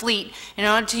increase our fleet in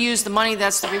order to use the money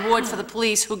that's the reward for the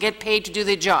police who get paid to do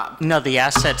their job. No, the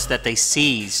assets that they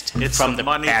seized It's from the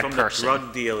money bad from the person.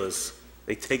 drug dealers.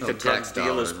 They take the No, drug tax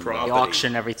dealers' dollars. They property.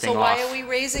 auction everything So off. why are we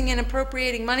raising and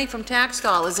appropriating money from tax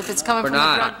dollars if it's coming We're from the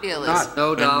not. drug dealers? Not.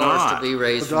 No They're dollars to not. be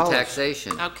raised No from dollars.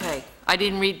 taxation. Okay, I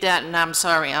didn't read that, and I'm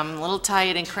sorry, I'm a little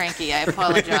tired and cranky, I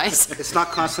apologize. It's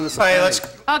not costing us a All right, penny. let's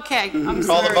Okay, I'm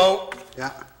call the sorry. vote.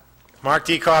 Yeah. Mark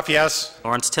Dekoff, yes.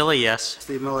 Lawrence Tilly, yes.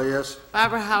 Steve Miller, yes?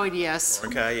 Barbara Howard, yes.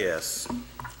 Okay, yes.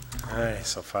 All right,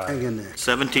 so 5. Hang in there.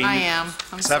 17, I am,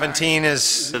 I'm sorry. 17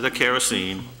 is, to the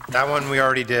kerosene. that one we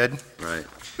already did. Right.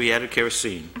 We added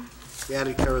kerosene. We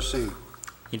added kerosene.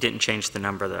 You didn't change the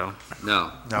number, though.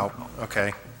 No. No,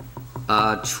 okay.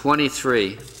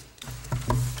 23. To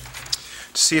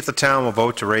see if the town will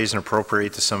vote to raise and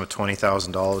appropriate the sum of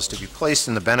 $20,000 to be placed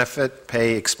in the Benefit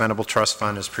Pay Expendable Trust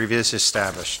Fund as previously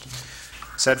established.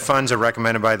 Said funds are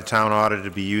recommended by the town auditor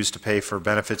to be used to pay for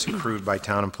benefits accrued by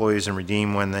town employees and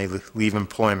redeem when they leave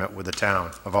employment with the town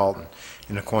of Alton,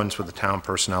 in accordance with the town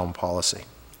personnel and policy.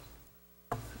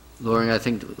 Loring, I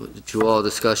think that you all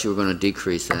discussed you were going to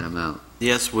decrease that amount.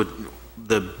 Yes,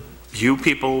 you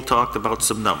people talked about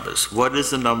some numbers. What is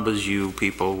the numbers you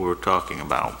people were talking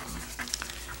about?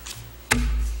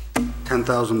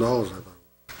 $10,000, I thought.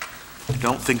 I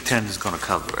don't think 10 is going to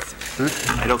cover it.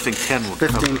 I don't think 10 will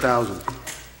cover it. 15,000.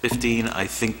 15, I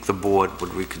think the board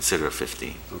would reconsider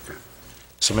 15. Okay.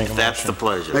 So make a That's the motion.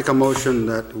 pleasure. Make a motion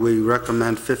that we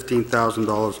recommend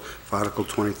 $15,000 for Article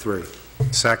 23.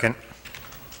 Second.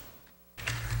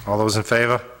 All those in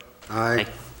favor? Aye.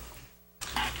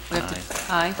 We have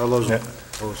to- Aye. All those Yeah.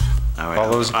 opposed? All right,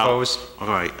 All those I'll- opposed? All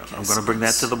right, I'm going to bring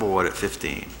that to the board at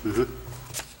 15.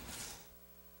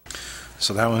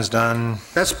 So that one's done.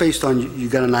 That's based on, you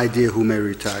got an idea who may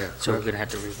retire. So we're correct? going to have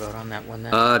to revote on that one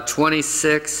then?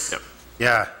 26. Yep.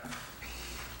 Yeah.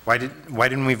 Why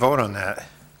didn't we vote on that?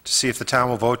 To see if the town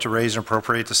will vote to raise and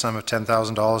appropriate the sum of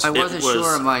 $10,000? I wasn't was-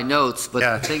 sure in my notes, but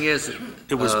Yeah. the thing is,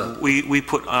 It was, we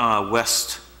put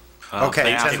West Okay,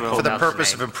 bathroom. for the That's purpose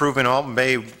the of improving Alton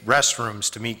Bay restrooms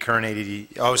to meet current ADD,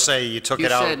 oh, say you took you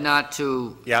it out? said not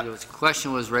to, Yeah. the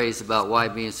question was raised about why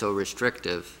being so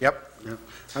restrictive. Yep.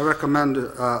 I recommend,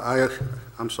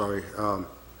 I'm sorry, I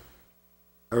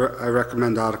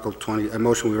recommend Article 20, I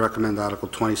motion we recommend Article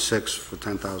 26 for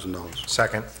 $10,000.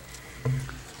 Second.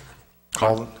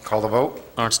 Call the vote.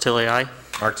 Lawrence Tilly, aye.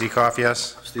 Mark Dekoff,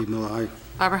 yes. Steve Miller, aye.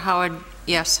 Barbara Howard,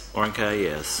 yes. Warren Carr,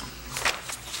 yes.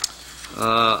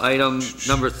 Item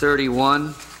number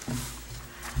 31.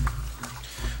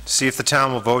 To see if the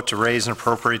town will vote to raise and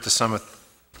appropriate the sum of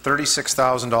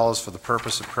 $36,000 for the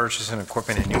purpose of purchasing and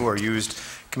equipping a new or used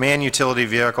command utility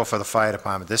vehicle for the fire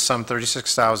department. This sum,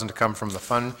 $36,000, to come from the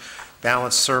fund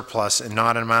balance surplus and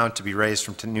not an amount to be raised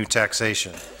from new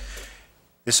taxation.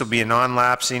 This will be a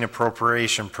non-lapsing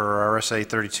appropriation per RSA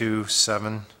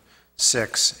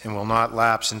 3276 and will not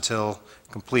lapse until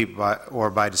complete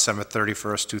by December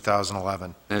 31st,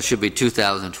 2011. And it should be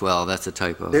 2012, that's a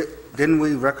typo. Didn't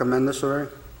we recommend this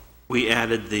already? We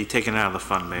added the taken out of the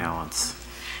fund balance.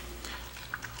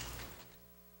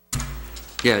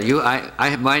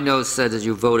 Yeah, my notes said that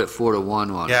you voted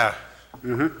 4-1 on it. Yeah,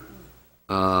 Mm-hmm.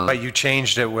 but you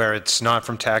changed it where it's not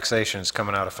from taxation, it's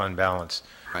coming out of fund balance.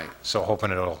 Right. So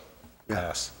hoping it'll Yeah.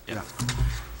 pass.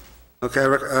 Okay,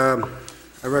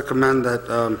 I recommend that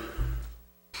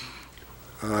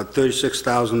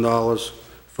 $36,000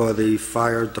 for the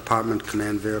fire department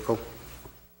command vehicle.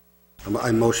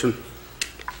 I motion.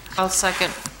 I'll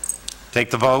second. Take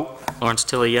the vote. Lawrence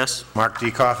Tilly, yes. Mark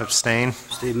Dekoff, abstain.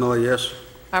 Steve Miller, yes.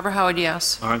 Barbara Howard,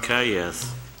 yes. Warren Carr,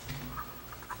 yes.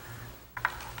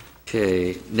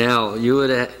 Okay, now,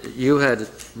 you had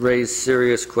raised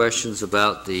serious questions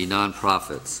about the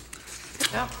nonprofits.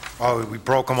 Oh, we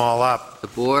broke them all up. The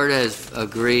board has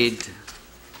agreed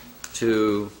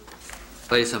to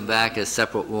place them back as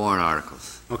separate warrant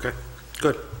articles. Okay,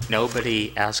 good.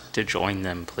 Nobody asked to join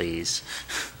them, please.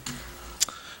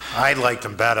 I liked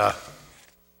them better.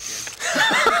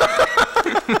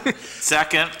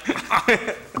 Second.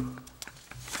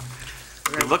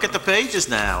 Look at the pages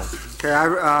now. Okay,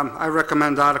 I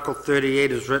recommend Article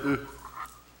 38 is written.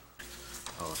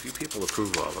 Oh, if you people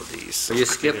approve all of these. So you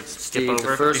skip, Steve, the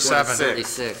over? first one is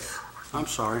 37. 36. I'm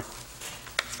sorry.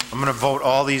 I'm going to vote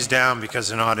all these down because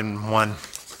they're not in one.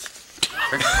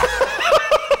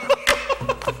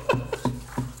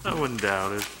 I wouldn't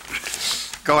doubt it.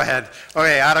 Go ahead.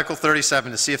 Okay, Article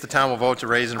 37, to see if the town will vote to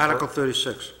raise and... Article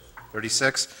 36.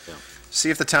 36? See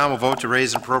if the town will vote to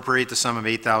raise and appropriate the sum of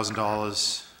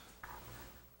 $8,000,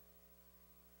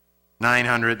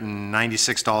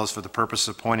 $996 for the purpose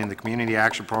of appointing the Community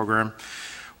Action Program,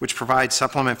 which provides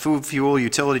supplement food, fuel,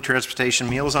 utility, transportation,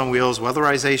 Meals on Wheels,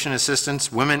 weatherization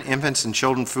assistance, women, infants, and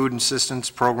children food assistance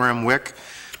program, WIC.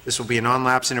 This will be a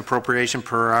non-lapsing appropriation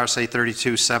per RSA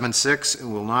 3276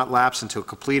 and will not lapse until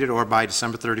completed or by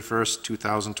December 31st,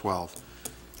 2012.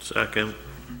 Second.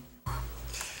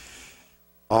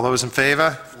 All those in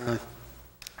favor?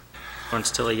 Lawrence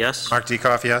Tilly, yes. Mark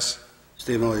Diekoff, yes.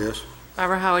 Steve Miller, yes.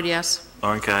 Barbara Howard, yes.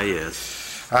 Lauren Carr,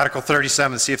 yes. Article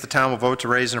 37, see if the town will vote to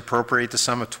raise and appropriate the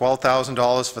sum of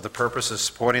 $12,000 for the purpose of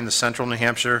supporting the Central New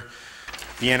Hampshire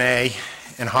DNA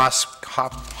and Hospice.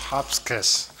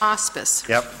 Hospice.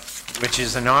 Yep, which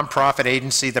is a nonprofit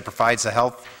agency that provides the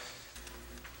health,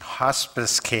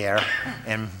 hospice care,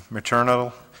 and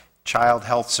maternal child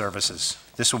health services.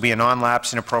 This will be a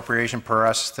non-lapsing appropriation per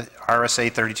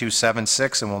RSA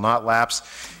 3276 and will not lapse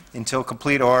until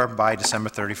complete or by December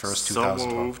 31st, 2012. So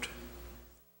moved.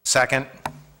 Second.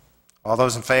 All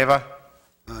those in favor?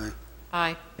 Aye.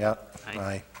 Aye. Yep.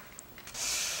 Aye.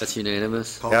 That's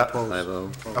unanimous? Yeah.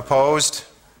 Opposed. 5-0. Opposed?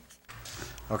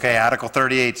 Okay, Article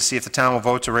 38, to see if the town will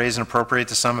vote to raise and appropriate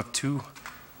the sum of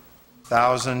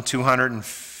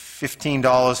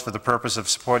 $2,215 for the purpose of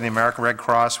supporting the American Red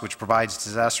Cross, which provides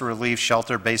disaster relief,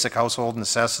 shelter, basic household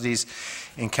necessities,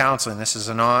 and counseling. This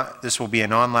will be a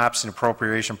non-lapsing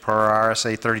appropriation per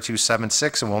RSA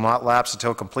 3276 and will not lapse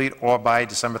until complete or by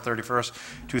December 31st,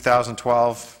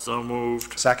 2012. So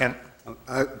moved. Second.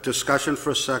 Discussion for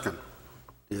a second.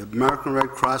 The American Red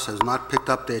Cross has not picked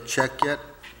up their check yet.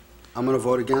 I'm going to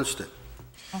vote against it.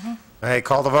 Hey,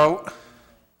 call the vote.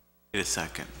 Wait a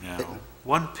second, now.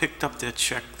 One picked up their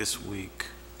check this week.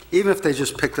 Even if they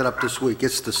just picked it up this week,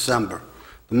 it's December.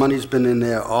 The money's been in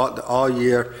there all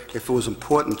year. If it was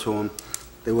important to them,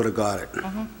 they would have got it.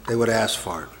 They would have asked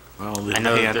for it. Well, I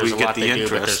know and there's we a get lot the they do,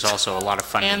 but interest. there's also a lot of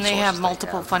funding And they have sources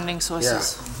multiple funding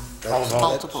sources.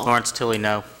 Multiple. Lawrence Tilly,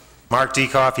 no. Mark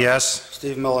Diekoff, yes.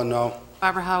 Steve Miller, no.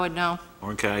 Barbara Howard, no.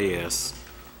 Lauren Carr, yes.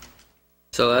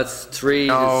 So that's three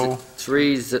No.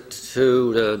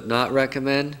 to not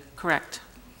recommend? Correct.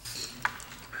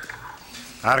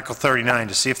 Article 39,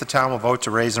 to see if the town will vote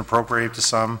to raise and appropriate the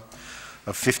sum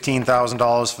of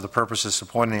 $15,000 for the purpose of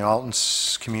supporting the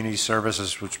Alton's Community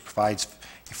Services, which provides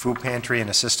a food pantry and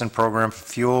assistant program for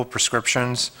fuel,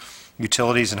 prescriptions,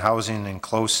 utilities, and housing in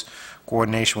close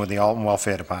coordination with the Alton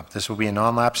Welfare Department. This will be a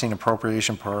non-lapsing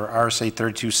appropriation per RSA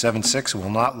 3276 and will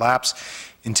not lapse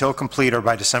until complete or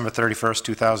by December 31st,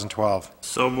 2012.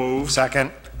 So moved.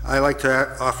 Second. I'd like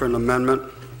to offer an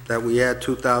amendment that we add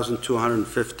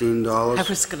 $2,215. I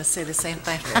was going to say the same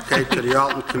thing. Okay, to the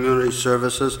Alton Community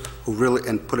Services, who really,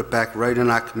 and put it back right in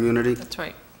our community. That's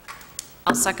right.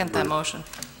 I'll second that motion.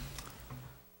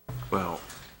 Well,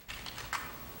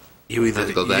 you either...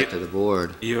 Let's go back to the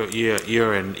board. You're an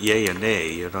yay or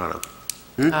nay, you're not a...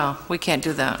 Oh, we can't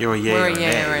do that. You're a yay We're or a a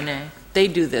yay or a nay. nay. They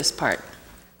do this part.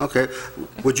 Okay,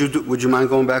 would you mind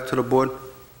going back to the board?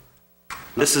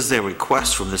 This is their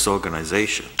request from this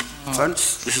organization. Pardon?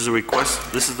 This is a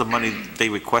request, this is the money they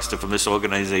requested from this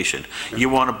organization. You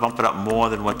want to bump it up more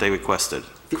than what they requested,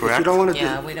 If you correct? don't want to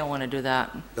Yeah, do... we don't want to do that.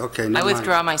 Okay, I never mind.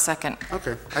 withdraw my second.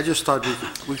 Okay, I just thought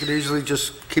we could easily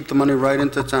just keep the money right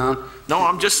into town. No,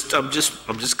 I'm just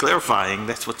clarifying,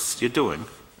 that's what you're doing.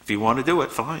 If you want to do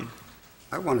it, fine.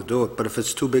 I want to do it, but if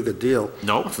it's too big a deal,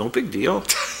 No, it's no big deal.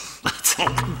 It's no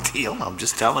big deal, I'm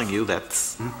just telling you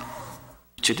that's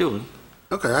what you're doing.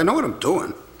 okay, I know what I'm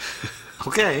doing.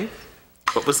 Okay,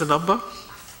 what was the number?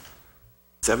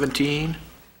 17?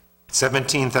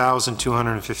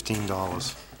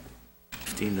 $17,215.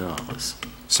 $15.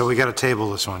 So we got to table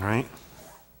this one, right?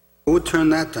 Who would turn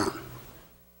that down?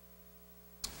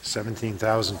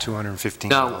 $17,215.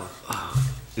 Now,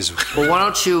 Is- well, why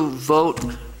don't you vote,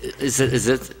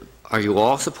 are you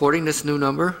all supporting this new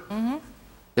number?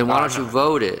 Then why don't you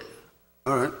vote it,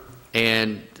 All right,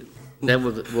 and then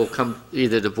we'll come,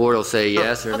 either the board will say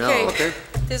yes or no. Okay. okay.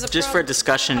 There's a Just for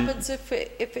discussion, What happens if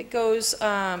it goes,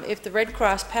 if the Red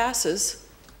Cross passes,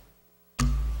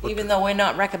 even though we're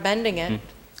not recommending it?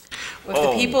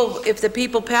 If the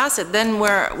people pass it, then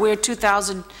we're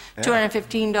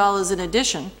 $2,215 in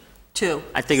addition to.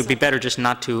 I think it'd be better just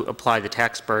not to apply the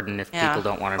tax burden if Yeah. people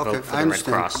don't want to Okay, vote for I the Red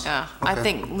understand. Cross. Yeah, I Okay.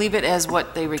 think leave it as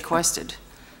what they requested.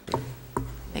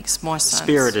 Makes more sense.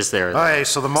 Spirit is there. All right,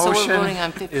 so the So we're motion voting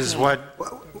on is 15. what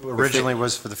originally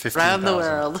was for the 15,000. Around the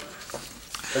world.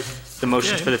 The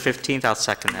motion's for the 15th, I'll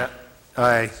second that. All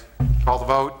right, call the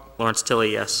vote. Lawrence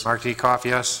Tilly, yes. Mark Diekoff,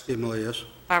 yes. Steve Miller, yes.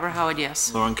 Barbara Howard,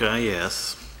 yes. Lauren Guy,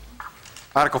 yes.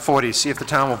 Article 40, see if the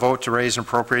town will vote to raise and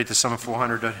appropriate the sum of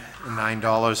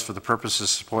 $409 for the purpose of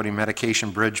supporting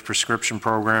Medication Bridge Prescription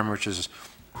Program, which is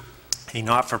a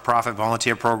not-for-profit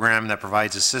volunteer program that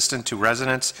provides assistance to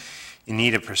residents in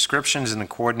need of prescriptions in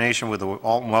coordination with the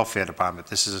Alton Welfare Department.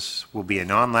 Will be a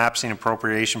non-lapsing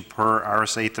appropriation per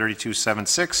RSA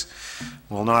 3276.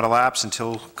 Will not elapse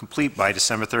until complete by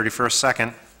December 31st.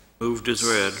 Second. Moved as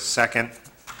read. Second.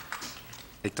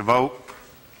 Take the vote.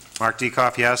 Mark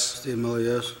Diekoff, yes. Steve Miller,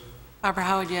 yes. Barbara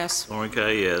Howard, yes. Lauren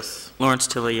Guy, yes. Lawrence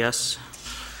Tilly, yes.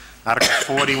 Article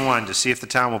 41, to see if the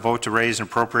town will vote to raise and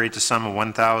appropriate the sum of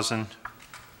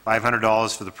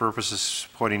 $1,500 for the purpose of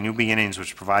supporting New Beginnings,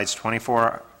 which provides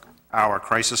 24-hour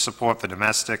crisis support for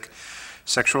domestic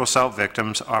sexual assault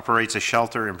victims, operates a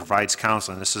shelter, and provides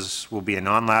counseling. Will be a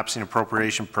non-lapsing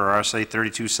appropriation per RSA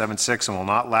 3276 and will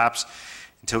not lapse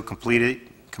until completed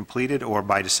or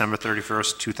by December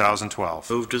 31st, 2012.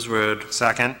 Moved as read.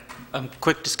 Second.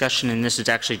 Quick discussion, and this is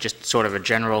actually just sort of a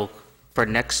general, for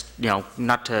next,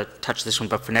 not to touch this one,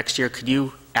 but for next year, could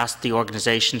you ask the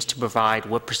organizations to provide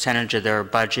what percentage of their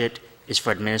budget is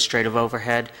for administrative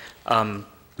overhead?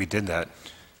 We did that.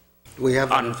 We have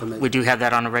that information. We do have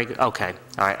that on a regular, okay,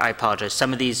 all right, I apologize.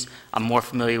 Some of these I'm more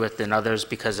familiar with than others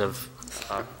because of...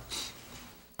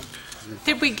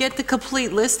 Did we get the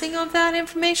complete listing of that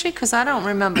information? Because I don't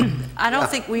remember. I don't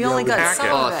think we only got some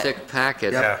Oh, of a it. thick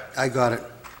packet. Yeah. I got it.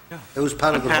 It was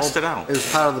part of the passed whole- it out. It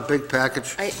was part of the big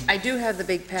package. I do have the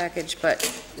big package, but...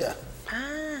 Yeah.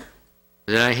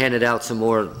 Then I handed out some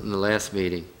more in the last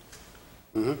meeting.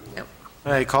 All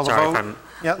right, call the Sorry if vote. I'm...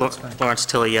 Yeah, that's fine. Lawrence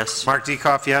Tilly, yes. Mark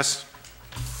Diekoff, yes.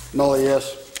 Miller,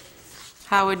 yes.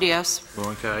 Howard, yes.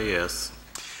 Lauren Guy, yes.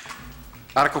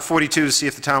 Article 42, to see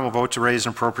if the town will vote to raise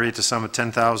and appropriate the sum of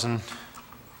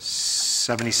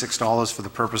 $10,076 for the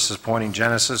purpose of supporting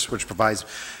Genesis, which provides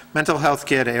mental health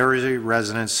care to area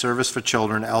residents, service for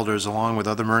children, elders, along with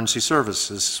other emergency services.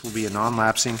 This will be a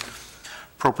non-lapsing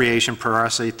appropriation per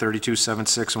RSA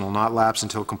 3276 and will not lapse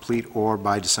until complete or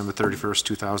by December 31st,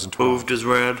 2012. Moved as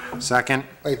read. Second.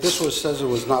 Wait, says it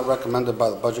was not recommended by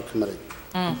the Budget Committee.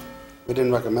 We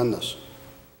didn't recommend this.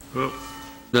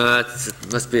 No, it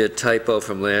must be a typo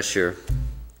from last year.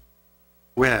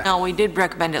 Where? No, we did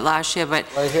recommend it last year, but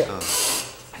Right here.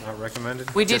 Not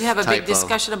recommended? we did Just have a big typo.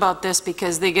 discussion about this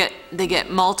because they get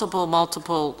multiple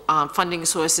funding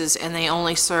sources, and they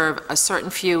only serve a certain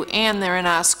few, and they're in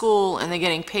our school, and they're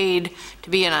getting paid to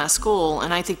be in our school,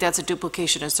 and I think that's a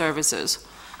duplication of services.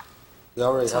 We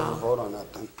already have So- a vote on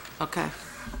that then. Okay.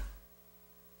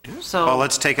 Well, So,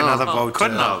 let's take another vote.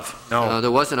 Couldn't have. No, No,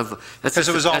 there wasn't a... that's because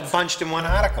it was all that's- bunched in one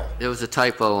article. There was a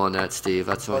typo on that, Steve.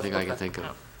 That's the only thing I can think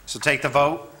of. So take the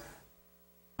vote.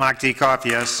 Mark Diekoff,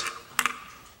 yes.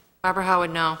 Barbara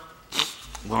Howard, no.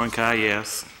 Lauren Guy,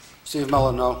 yes. Steve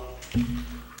Miller, no.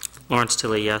 Lawrence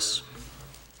Tilly, yes.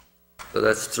 So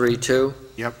that's 3-2?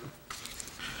 Yep.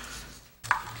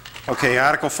 Okay,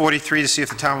 Article 43, to see if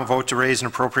the town will vote to raise and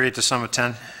appropriate the sum of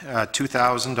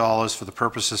 $2,000 for the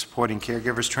purpose of supporting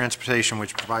caregivers' transportation,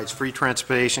 which provides free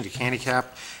transportation to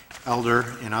handicapped,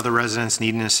 elder, and other residents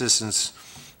needing assistance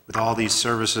with all these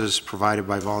services provided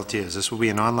by volunteers. This will be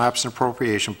a non-lapsing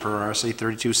appropriation per RSA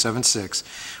 3276,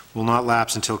 will not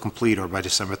lapse until complete or by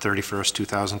December 31st,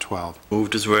 2012.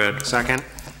 Moved as read. Second.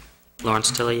 Lawrence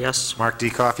Tilly, yes. Mark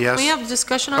Diekoff, yes. We have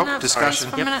discussion on Oh, that?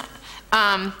 discussion. For a minute?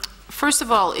 First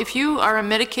of all, if you are a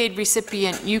Medicaid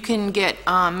recipient, you can get,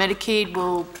 Medicaid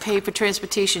will pay for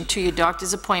transportation to your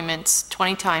doctor's appointments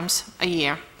 20 times a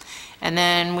year. And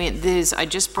then I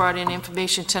just brought in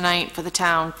information tonight for the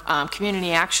town.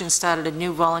 Community Action started a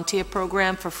new volunteer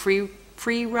program for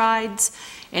free rides,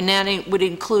 and that it would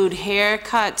include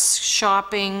haircuts,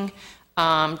 shopping,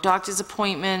 doctor's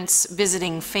appointments,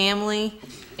 visiting family,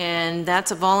 and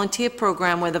that's a volunteer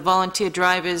program where the volunteer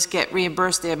drivers get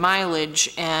reimbursed their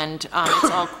mileage, and it's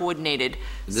all coordinated.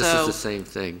 This is the same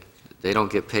thing. They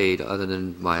don't get paid other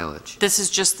than mileage. This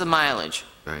is just the mileage.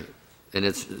 Right. And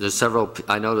there's several,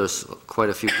 I know there's quite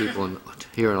a few people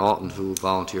here in Alton who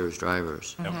volunteer as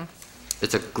drivers.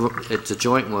 It's a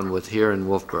joint one with here in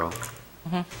Wolfboro.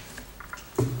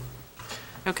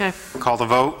 Okay. Call the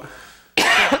vote.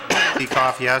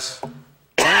 Diekoff, yes.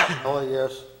 Miller,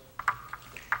 yes.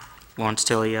 Lawrence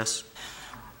Tilly, yes.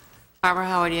 Barbara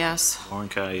Howard, yes. Lauren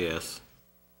Guy, yes.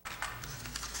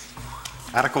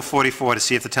 Article 44, to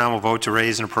see if the town will vote to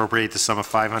raise and appropriate the sum of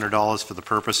 $500 for the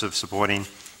purpose of supporting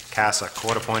CASA,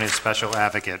 Court-Appointed Special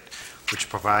Advocate, which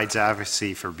provides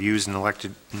advocacy for abused and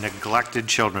neglected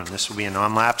children. This will be a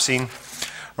non-lapsing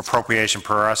appropriation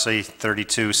per RSA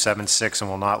 3276 and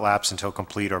will not lapse until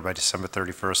complete or by December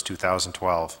 31st,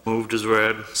 2012. Moved as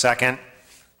read. Second.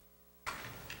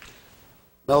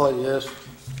 Miller, yes.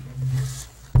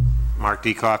 Mark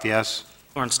Diekoff, yes.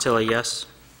 Lawrence Tilley, yes.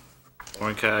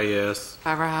 Warren Carr, yes.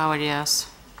 Barbara Howard, yes.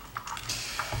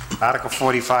 Article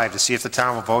 45, to see if the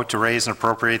town will vote to raise and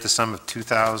appropriate the sum of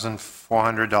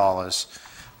 $2,400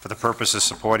 for the purpose of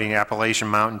supporting Appalachian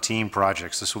Mountain Team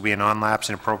projects. This will be a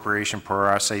non-lapsing appropriation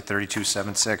per RSA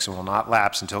 3276 and will not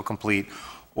lapse until complete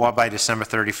or by December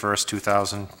 31st,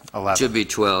 2011. Should be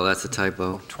 12, that's a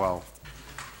typo. 12.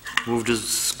 Moved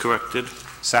as corrected.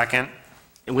 Second.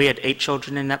 We had 8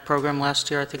 children in that program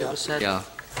last year, I think it was said. Yeah.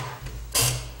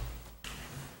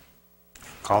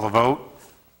 Call the vote.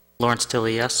 Lawrence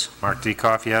Tilley, yes. Mark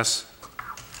Diekoff, yes.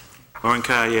 Warren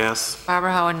Carr, yes.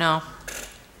 Barbara Howard, no.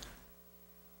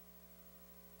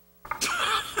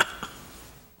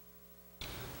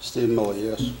 Steve Miller,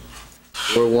 yes.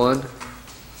 4-1.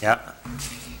 Yep.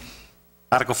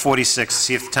 Article 46,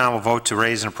 see if the town will vote to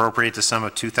raise and appropriate the sum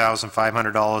of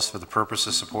 $2,500 for the purpose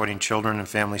of supporting children and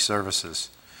family services.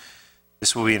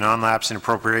 This will be a non-lapsing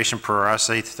appropriation per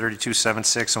RSA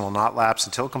 3276 and will not lapse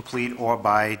until complete or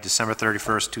by December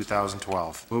 31st,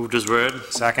 2012. Moved as read.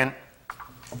 Second.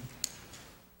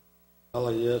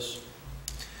 Miller, yes.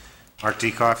 Mark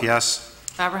Diekoff, yes.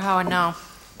 Barbara Howard, no.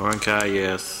 Warren Carr,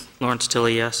 yes. Lawrence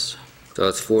Tilley, yes. So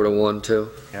it's 4-1, too.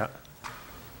 Yeah.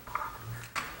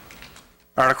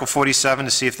 Article 47,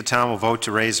 to see if the town will vote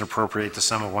to raise and appropriate the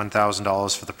sum of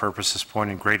 $1,000 for the purpose of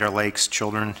supporting Greater Lakes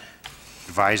Children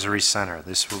Advisory Center.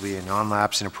 This will be a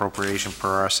non-lapsing appropriation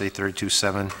per RSA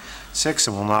 3276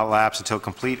 and will not lapse until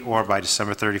complete or by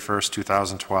December 31st,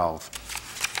 2012.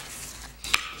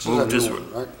 Moved as,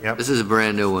 Right? Yep. This is a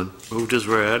brand-new one. moved as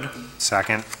read.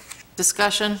 Second.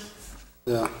 Discussion?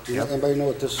 Yeah. Anybody know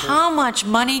what this is? How much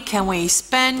money can we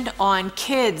spend on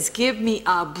kids? Give me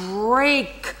a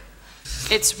break.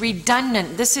 It's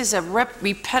redundant. This is a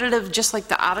repetitive, just like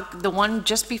the one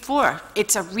just before.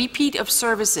 It's a repeat of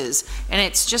services, and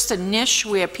it's just a niche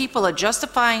where people are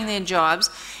justifying their jobs.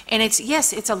 And it's,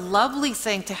 yes, it's a lovely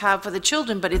thing to have for the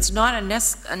children, but it's not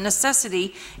a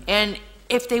necessity. And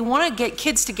if they want to get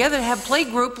kids together to have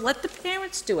playgroup, let the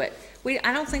parents do it.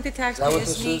 I don't think the Is that what taxpayers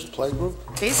this need, is, playgroup?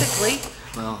 basically.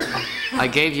 Well, I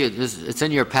gave you, this. It's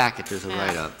in your packet, there's a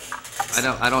write-up.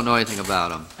 I don't know anything about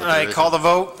them. All right, call the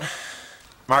vote.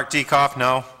 Mark Diekoff,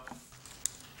 no.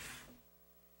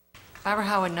 Barbara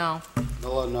Howard, no.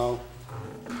 Miller, no.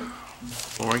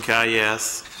 Warren Carr,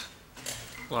 yes.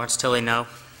 Lawrence Tilley, no.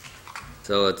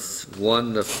 So it's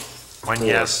 1 to 1 4.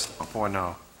 yes, 4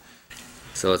 no.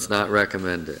 So it's not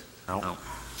recommended. No.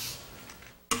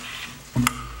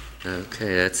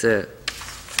 Okay, that's it.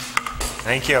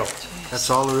 Thank you. That's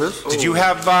all there is? Did you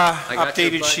have got your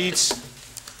updated budget.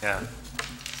 sheets? Yeah.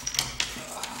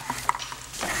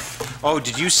 Oh,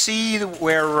 did you see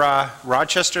where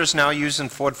Rochester is now using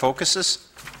Ford Focuses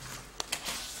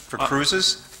for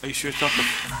cruises? Are you sure it's not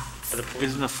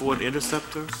isn't a Ford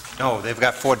Interceptor? No, they've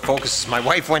got Ford Focuses. My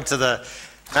wife went to the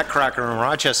Nutcracker in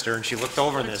Rochester and she looked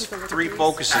over and there's 3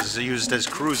 Focuses used as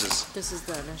cruises. This is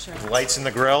the insurance. Lights in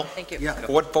the grill. Thank you. Yeah.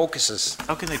 Ford Focuses.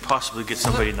 How can they possibly get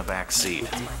somebody in the back seat?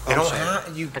 They don't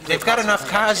have, they've got enough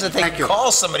cars that they can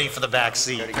call somebody for the back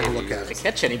seat. Take a look at To it.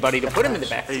 catch anybody to put him in the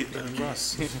back. Hey,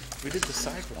 Russ, we did the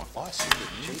sidewalk last year,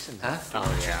 Jason.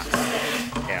 Oh, yeah.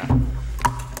 Yeah.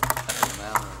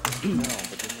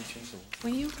 Will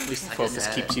you? At least the focus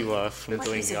keeps you from What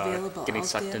going, is available getting out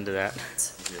sucked there? into that.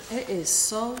 It is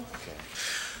so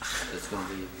It's going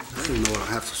to be... I don't even know what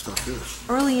half the stuff is.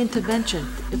 early intervention.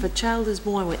 If a child is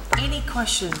born with any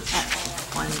question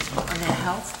at all on their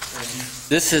health,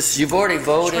 This is, you've already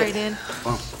voted. trade in.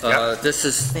 This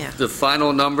is Yeah. the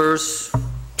final numbers.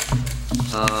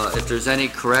 If there's any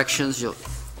corrections, you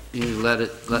let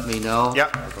me know.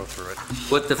 Yep, I'll go through it.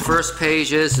 What the first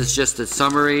page is just a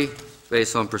summary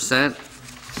based on percent.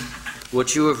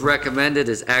 What you have recommended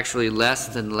is actually less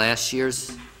than last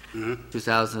year's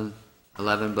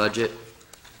 2011 budget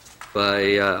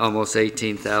by almost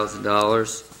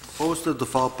 $18,000. What was the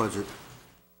default budget?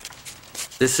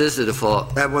 This is the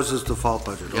default. That was his default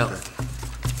budget, Yep.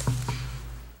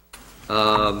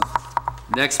 okay.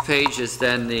 Next page is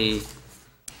then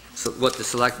what the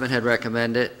selectmen had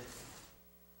recommended.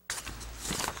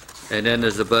 And then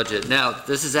there's the budget. Now,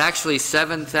 this is actually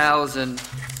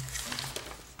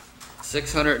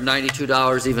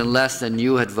 $7,692 even less than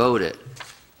you had voted,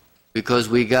 because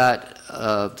we got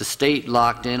the state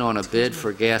locked in on a bid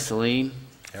for gasoline.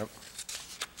 Yep.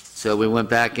 So we went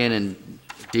back in and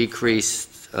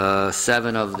decreased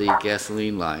 7 of the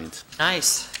gasoline lines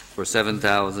Nice. for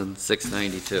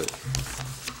 $7,692.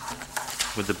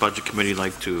 would the Budget Committee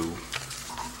like to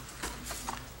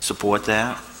support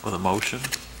that with a motion?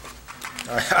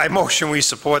 I motion we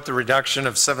support the reduction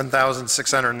of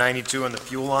 $7,692 in the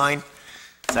fuel line.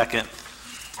 Second.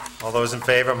 All those in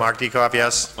favor, Mark Diekoff,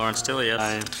 yes? Lawrence Tilly, yes.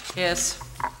 Aye. Yes.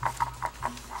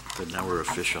 Good, now we're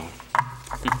official.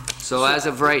 So as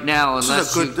of right now,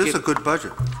 unless you This is a good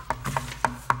budget.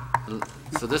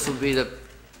 So this will be the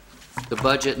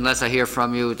budget, unless I hear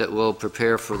from you, that we'll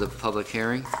prepare for the public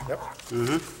hearing?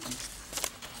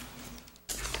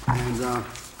 And,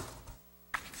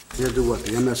 you do what,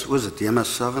 the MS, was it the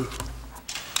MS7?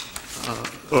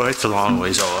 Oh, it's a long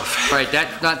ways off. Right,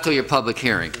 that's not till your public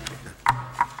hearing.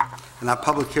 And our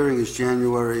public hearing is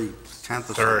January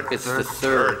 10th or Third. something? It's the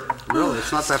third. Really,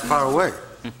 it's not that far away.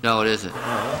 No, it isn't.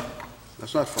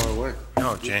 That's not far away.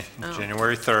 No,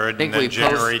 January 3rd, Think and we then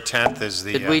January 10th is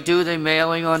the... Did we do the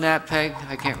mailing on that, Peg?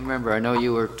 I can't remember. I know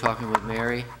you were talking with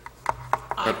Mary.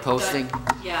 The posting?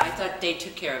 Yeah, I thought they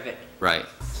took care of it. Right.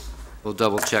 We'll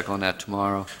double check on that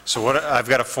tomorrow. So what, I've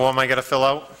got a form I got to fill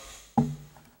out?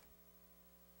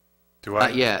 Do I?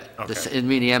 Not yet. Okay. You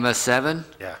mean the MS7?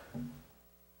 Yeah.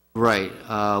 Right.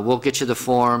 We'll get you the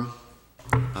form,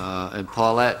 and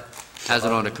Paulette has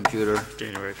it on the computer.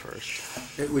 January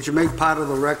 1st. Would you make part of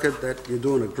the record that you're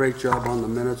doing a great job on the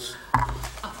minutes?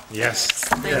 Yes.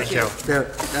 Thank you.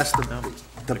 That's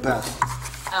the best.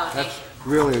 Oh, thank That's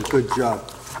really a good job.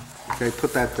 Okay,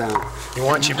 put that down. He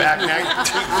wants you back next,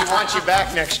 he wants you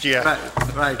back next year.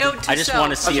 Right. Note to I just self.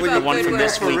 want to see if When the you one when from you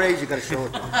this ask for a week, raise, you gotta show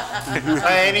it.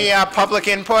 Any public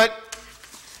input?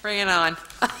 Bring it on.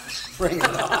 Bring it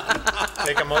on.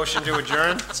 Take a motion to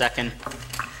adjourn? second.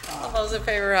 All those in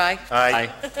favor, aye. Aye.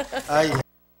 Aye.